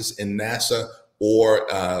scientists in NASA or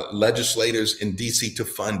legislators in DC to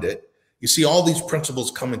fund it. You see all these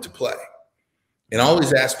principles come into play. And I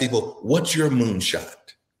always ask people, what's your moonshot?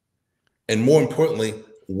 And more importantly,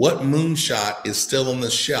 what moonshot is still on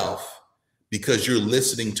the shelf because you're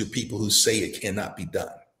listening to people who say it cannot be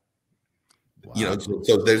done? wow.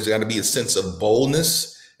 So there's got to be a sense of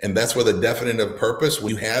boldness, and that's where the definite of purpose,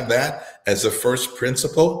 when you have that as the first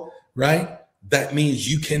principle, right? That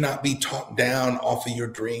means you cannot be talked down off of your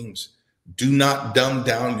dreams. Do not dumb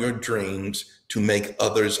down your dreams to make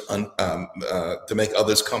others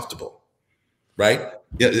comfortable, right?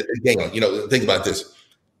 Yeah, again, think about this.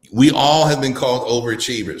 We all have been called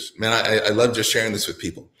overachievers. Man, I love just sharing this with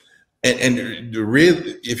people. And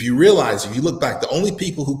if you realize, if you look back, the only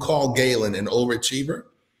people who call Galen an overachiever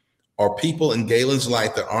are people in Galen's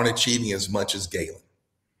life that aren't achieving as much as Galen.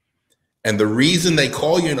 And the reason they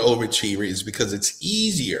call you an overachiever is because it's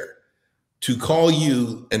easier to call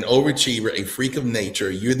you an overachiever, a freak of nature,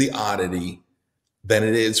 you're the oddity, than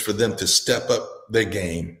it is for them to step up their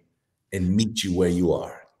game and meet you where you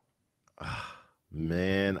are. Ah,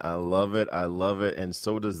 man, I love it. I love it. And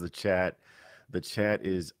so does the chat. The chat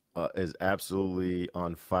is absolutely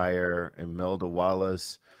on fire. Imelda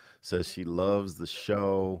Wallace says she loves the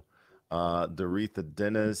show. Doretha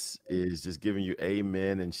Dennis is just giving you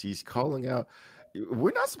amen, and she's calling out.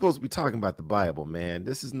 we're not supposed to be talking about the Bible, man.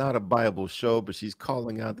 This is not a Bible show, but she's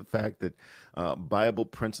calling out the fact that Bible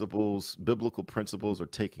principles, biblical principles, are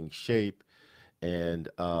taking shape. And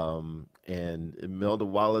Imelda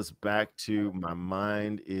Wallace, back to my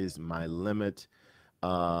mind is my limit.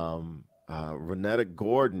 Renetta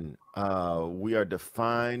Gordon, we are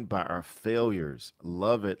defined by our failures.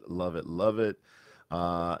 Love it, love it, love it.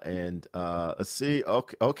 And let's see.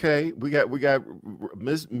 Okay, okay, we got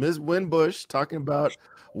Ms. Winbush talking about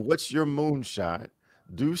what's your moonshot.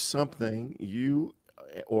 Do something you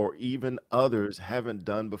or even others haven't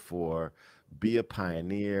done before. Be a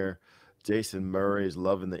pioneer. Jason Murray is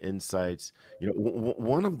loving the insights. You know,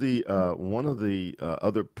 one of the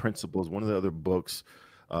other principles, one of the other books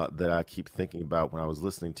that I keep thinking about when I was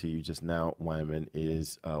listening to you just now, Wyman,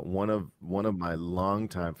 is one of my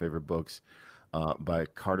longtime favorite books by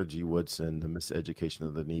Carter G. Woodson, The Miseducation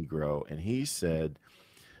of the Negro, and he said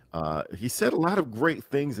a lot of great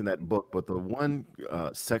things in that book, but the one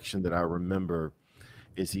section that I remember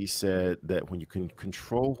is he said that when you can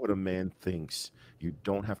control what a man thinks, you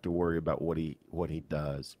don't have to worry about what he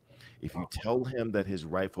does. If you tell him that his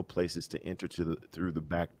rightful place is to enter through the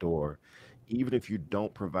back door, even if you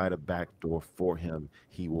don't provide a back door for him,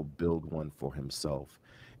 he will build one for himself.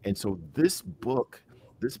 And so this book,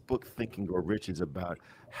 Think and Grow Rich, is about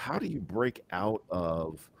how do you break out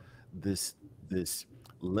of this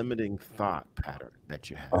limiting thought pattern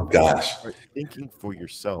that you have? Oh How do you gosh. start thinking for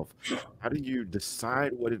yourself? How do you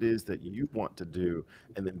decide what it is that you want to do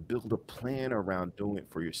and then build a plan around doing it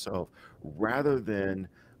for yourself rather than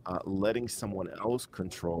letting someone else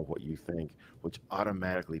control what you think, which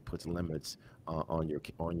automatically puts limits on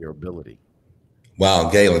your ability? Wow,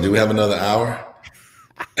 Galen, do we have another hour?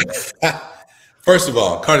 First of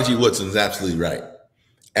all, Carter G. Woodson is absolutely right.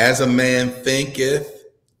 As a man thinketh,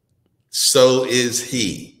 so is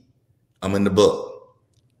he. I'm in the book,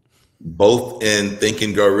 both in Think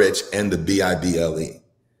and Grow Rich and the Bible.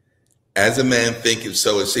 As a man thinketh,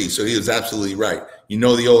 so is he. So he was absolutely right. You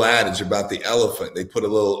know the old adage about the elephant. They put a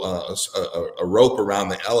little a rope around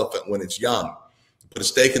the elephant when it's young, put a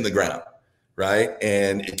stake in the ground, right?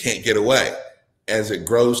 And it can't get away. As it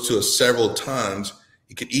grows to several tons,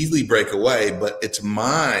 it can easily break away, but its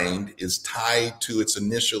mind is tied to its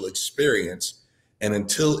initial experience. And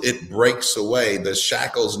until it breaks away, the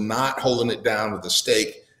shackle's not holding it down with a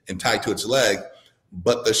stake and tied to its leg,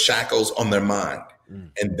 but the shackles on their mind.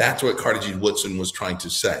 And that's what Carter G. Woodson was trying to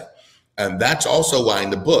say. And that's also why in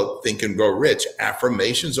the book, Think and Grow Rich,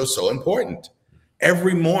 affirmations are so important.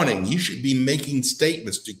 Every morning, you should be making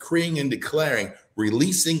statements, decreeing and declaring,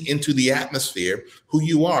 releasing into the atmosphere who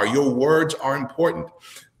you are. Your words are important.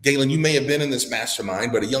 Galen, you may have been in this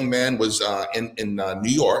mastermind, but a young man was in New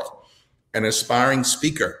York, an aspiring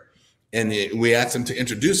speaker. And we asked him to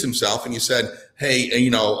introduce himself. And he said, hey,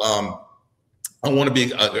 I want to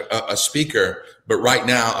be a speaker, but right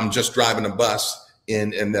now I'm just driving a bus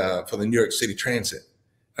for the New York City Transit.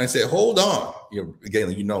 And I said, hold on.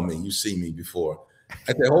 Galen, you know me, you see me before.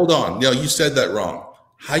 I said, hold on. No, you said that wrong.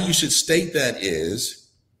 How you should state that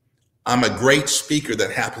is, I'm a great speaker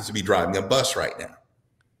that happens to be driving a bus right now.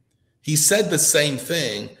 He said the same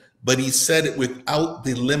thing, but he said it without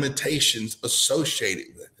the limitations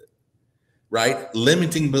associated with it, right?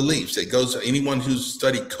 Limiting beliefs. It goes to anyone who's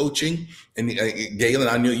studied coaching, and Galen,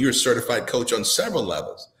 I know you're a certified coach on several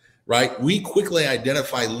levels, right? We quickly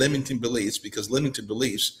identify limiting beliefs because limiting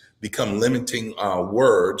beliefs become limiting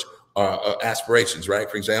words, aspirations, right?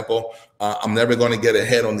 For example, I'm never going to get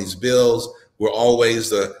ahead on these bills. We're always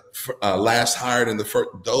the last hired in the first.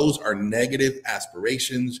 Those are negative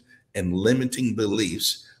aspirations and limiting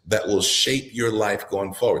beliefs that will shape your life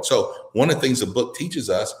going forward. So one of the things the book teaches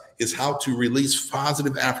us is how to release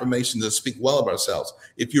positive affirmations and speak well of ourselves.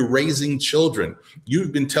 If you're raising children,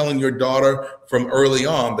 you've been telling your daughter from early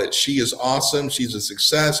on that she is awesome, she's a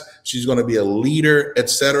success, she's going to be a leader,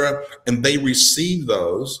 etc. And they receive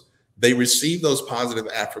those positive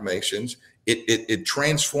affirmations. It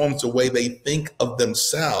transforms the way they think of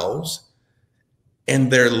themselves,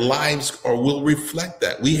 and their lives will reflect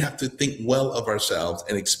that. We have to think well of ourselves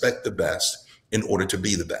and expect the best in order to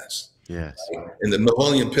be the best. Yes. And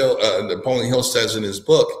Napoleon Hill says in his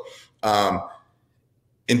book,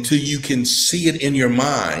 until you can see it in your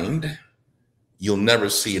mind, you'll never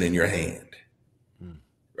see it in your hand.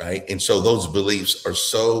 Right. And so those beliefs are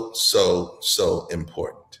so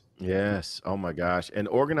important. Yes. Oh my gosh. And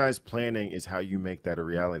organized planning is how you make that a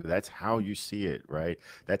reality. That's how you see it, right?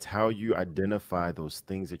 That's how you identify those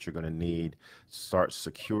things that you're going to need, start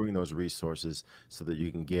securing those resources so that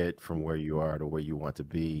you can get from where you are to where you want to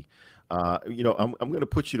be. I'm going to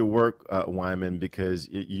put you to work, Wyman, because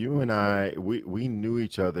you and I, we knew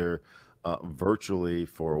each other virtually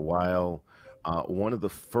for a while. One of the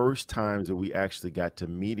first times that we actually got to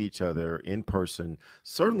meet each other in person,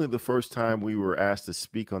 certainly the first time we were asked to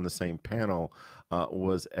speak on the same panel,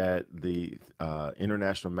 was at the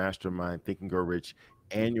International Mastermind Think and Grow Rich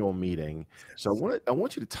annual meeting. So I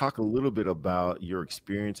want you to talk a little bit about your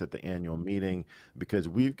experience at the annual meeting, because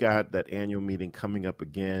we've got that annual meeting coming up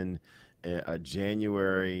again in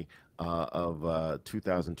January of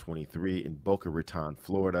 2023 in Boca Raton,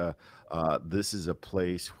 Florida. This is a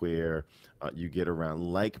place where you get around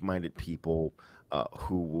like-minded people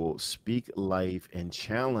who will speak life and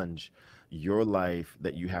challenge your life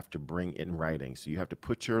that you have to bring in writing. So you have to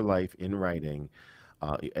put your life in writing,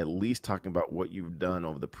 at least talking about what you've done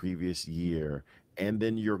over the previous year, and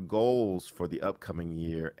then your goals for the upcoming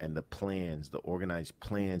year and the plans, the organized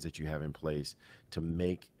plans that you have in place to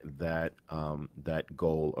make that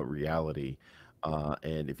goal a reality.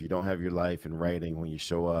 And if you don't have your life in writing when you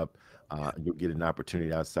show up, you'll get an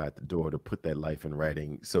opportunity outside the door to put that life in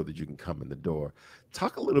writing so that you can come in the door.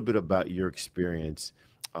 Talk a little bit about your experience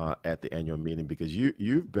at the annual meeting, because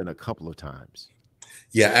you've been a couple of times.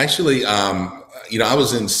 Yeah, actually, I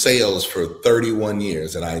was in sales for 31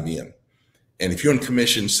 years at IBM. And if you're in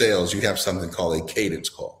commission sales, you have something called a cadence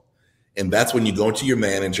call. And that's when you go to your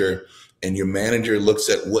manager and your manager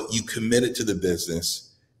looks at what you committed to the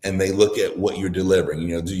business and they look at what you're delivering.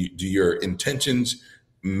 Do your intentions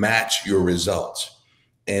match your results?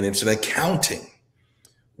 And it's an accounting.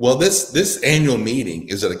 Well, this annual meeting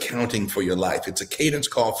is an accounting for your life. It's a cadence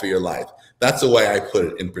call for your life. That's the way I put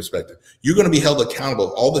it in perspective. You're going to be held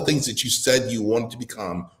accountable. All the things that you said you wanted to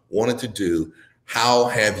become, wanted to do, how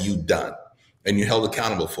have you done? And you're held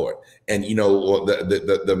accountable for it. And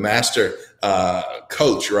the master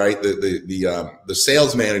coach, right? The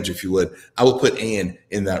sales manager, if you would, I will put Ann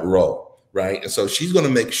in that role, right? And so she's going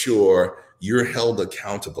to make sure you're held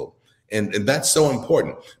accountable. And that's so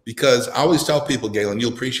important, because I always tell people, Galen,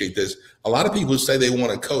 you'll appreciate this. A lot of people who say they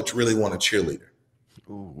want a coach really want a cheerleader.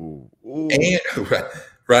 Ooh, ooh. And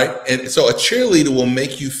right. And so a cheerleader will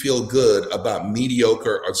make you feel good about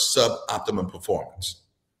mediocre or suboptimum performance.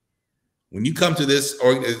 When you come to this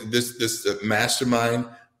mastermind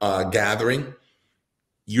gathering,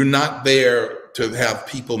 you're not there to have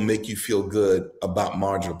people make you feel good about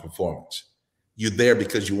marginal performance. You're there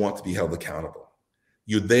because you want to be held accountable.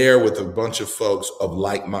 You're there with a bunch of folks of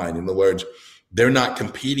like mind. In other words, they're not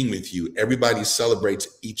competing with you. Everybody celebrates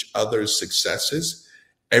each other's successes.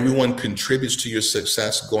 Everyone contributes to your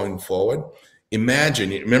success going forward. Imagine,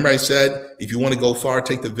 remember I said, if you want to go far,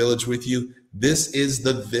 take the village with you. This is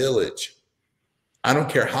the village. I don't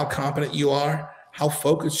care how competent you are, how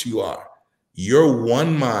focused you are. Your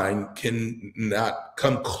one mind cannot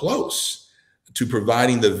come close to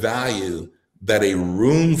providing the value that a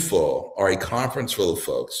room full or a conference full of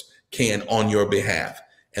folks can on your behalf.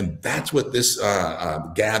 And that's what this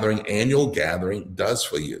annual gathering does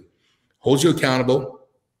for you. Holds you accountable,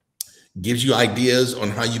 gives you ideas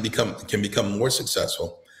on how you can become more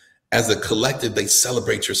successful. As a collective, they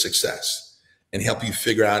celebrate your success and help you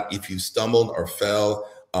figure out if you stumbled or fell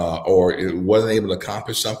or wasn't able to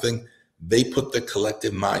accomplish something. They put the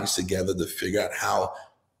collective minds together to figure out how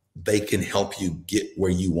they can help you get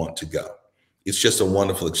where you want to go. It's just a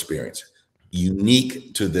wonderful experience,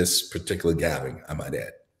 unique to this particular gathering, I might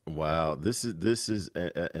add. Wow, this is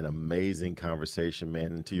an amazing conversation,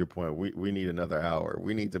 man. And to your point, we need another hour.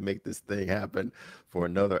 We need to make this thing happen for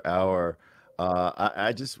another hour.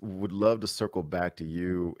 I just would love to circle back to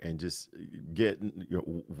you and just get,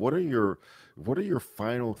 what are your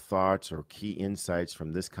final thoughts or key insights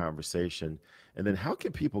from this conversation? And then how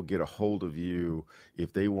can people get a hold of you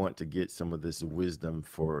if they want to get some of this wisdom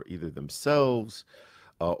for either themselves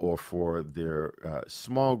or for their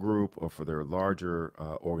small group or for their larger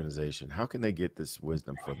organization? How can they get this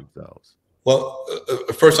wisdom for themselves? Well,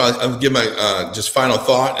 first I'll give my just final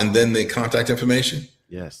thought and then the contact information.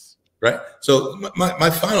 Yes. Right. So my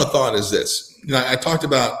final thought is this. I talked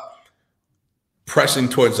about pressing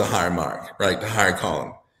towards the higher mark, right? The higher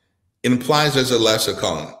calling. It implies there's a lesser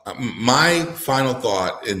calling. My final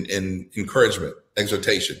thought in encouragement,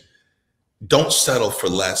 exhortation, don't settle for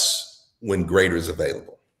less when greater is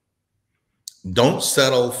available. Don't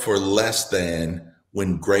settle for less than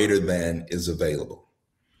when greater than is available.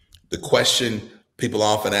 The question people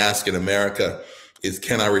often ask in America is,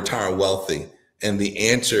 can I retire wealthy? And the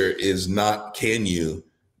answer is not can you?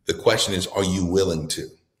 The question is, are you willing to?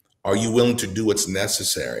 Are you willing to do what's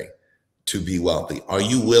necessary to be wealthy? Are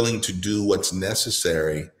you willing to do what's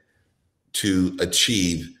necessary to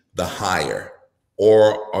achieve the higher?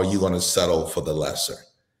 Or are you going to settle for the lesser?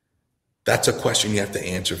 That's a question you have to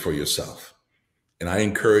answer for yourself. And I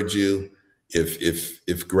encourage you,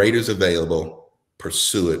 if greater is available,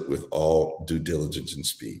 pursue it with all due diligence and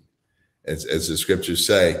speed. As the scriptures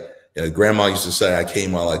say, grandma used to say, I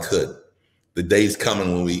came while I could. The day's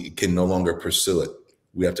coming when we can no longer pursue it.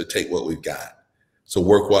 We have to take what we've got. So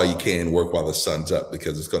work while you can, work while the sun's up,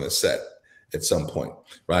 because it's going to set at some point,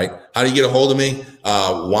 right? How do you get a hold of me?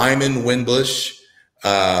 Wyman Winbush,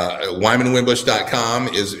 WymanWinbush.com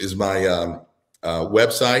is my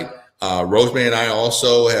website. Rosemary and I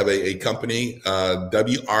also have a company,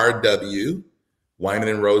 WRW, Wyman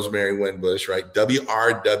and Rosemary Winbush, right?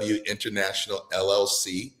 WRW International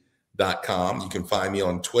LLC.com. You can find me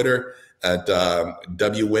on Twitter at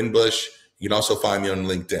W Winbush. You can also find me on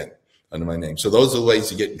LinkedIn under my name. So those are the ways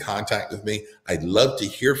to get in contact with me. I'd love to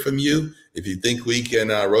hear from you. If you think we can,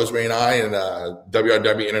 Rosemary and I and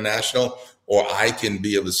WRW International, or I can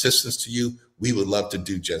be of assistance to you, we would love to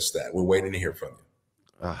do just that. We're waiting to hear from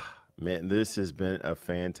you. Man, this has been a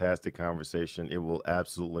fantastic conversation. It will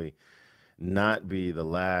absolutely not be the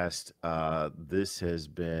last. This has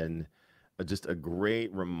been just a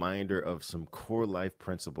great reminder of some core life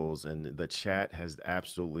principles, and the chat has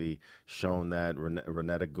absolutely shown that.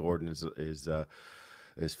 Renetta Gordon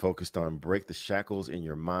is focused on break the shackles in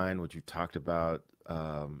your mind, which you talked about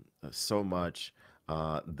so much.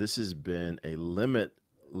 This has been a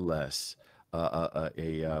limitless,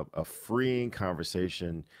 a freeing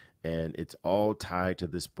conversation, and it's all tied to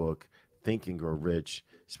this book, Think and Grow Rich,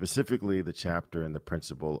 specifically the chapter and the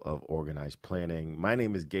principle of organized planning. My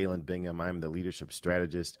name is Galen Bingham. I'm the leadership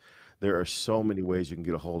strategist. There are so many ways you can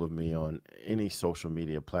get a hold of me on any social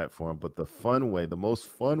media platform, but the fun way, the most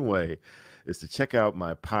fun way, is to check out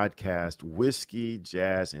my podcast, Whiskey,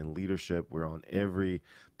 Jazz, and Leadership. We're on every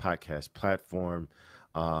podcast platform.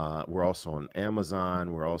 We're also on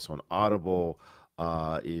Amazon. We're also on Audible.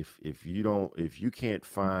 If you can't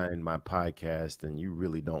find my podcast, then you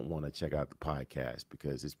really don't want to check out the podcast,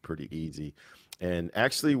 because it's pretty easy. And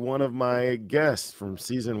actually, one of my guests from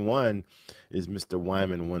season 1 is Mr.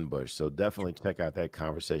 Wyman Winbush. So definitely check out that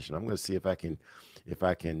conversation. I'm going to see if I can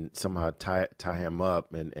somehow tie him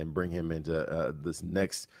up and bring him into this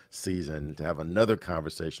next season to have another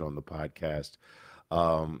conversation on the podcast.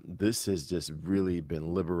 This has just really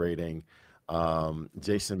been liberating.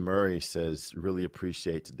 Jason Murray says, really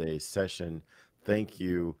appreciate today's session. Thank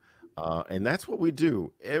you. And that's what we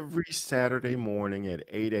do every Saturday morning at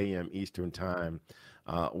 8 a.m. Eastern Time.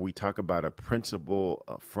 We talk about a principle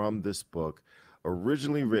from this book,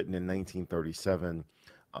 originally written in 1937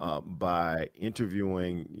 by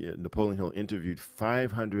interviewing. Napoleon Hill interviewed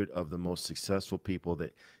 500 of the most successful people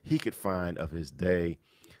that he could find of his day,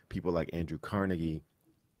 people like Andrew Carnegie,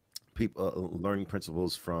 people learning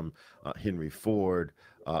principles from Henry Ford.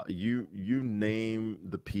 You name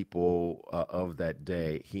the people of that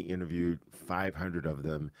day. He interviewed 500 of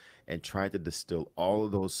them and tried to distill all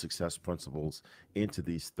of those success principles into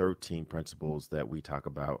these 13 principles that we talk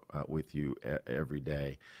about with you every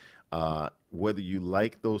day. Whether you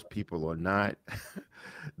like those people or not,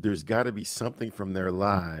 there's got to be something from their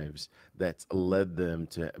lives that's led them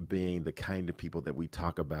to being the kind of people that we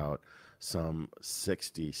talk about some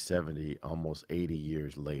 60, 70, almost 80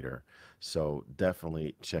 years later. So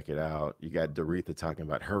definitely check it out. You got Doretha talking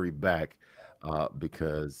about hurry back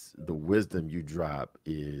because the wisdom you drop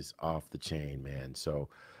is off the chain, man. So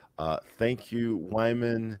thank you,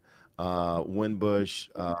 Wyman Winbush.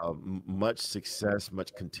 Much success,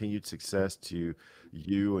 much continued success to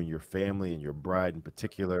you and your family and your bride in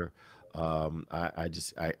particular.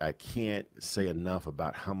 I can't say enough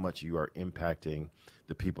about how much you are impacting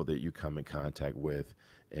the people that you come in contact with,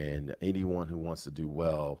 and anyone who wants to do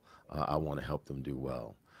well, I want to help them do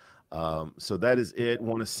well. So that is it.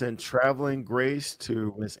 Want to send traveling grace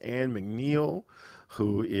to Miss Ann McNeil,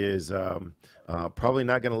 who is probably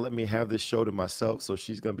not going to let me have this show to myself, so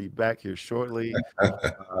she's going to be back here shortly.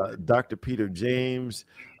 Dr. Peter James,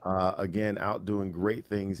 again, out doing great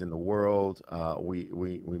things in the world.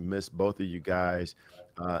 We miss both of you guys.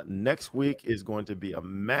 Next week is going to be a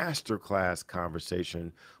masterclass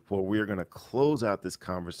conversation where we're going to close out this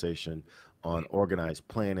conversation on organized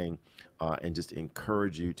planning and just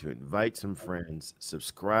encourage you to invite some friends,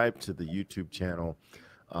 subscribe to the YouTube channel.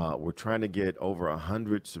 We're trying to get over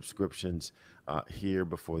 100 subscriptions here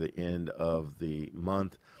before the end of the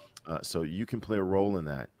month. So you can play a role in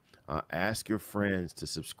that. Ask your friends to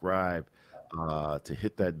subscribe. to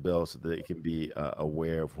hit that bell so that it can be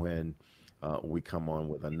aware of when we come on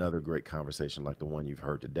with another great conversation like the one you've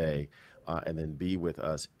heard today, and then be with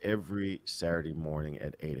us every Saturday morning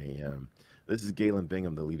at 8 a.m. This is Galen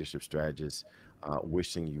Bingham, the leadership strategist,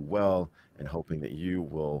 wishing you well and hoping that you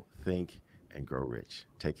will think and grow rich.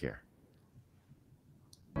 Take care.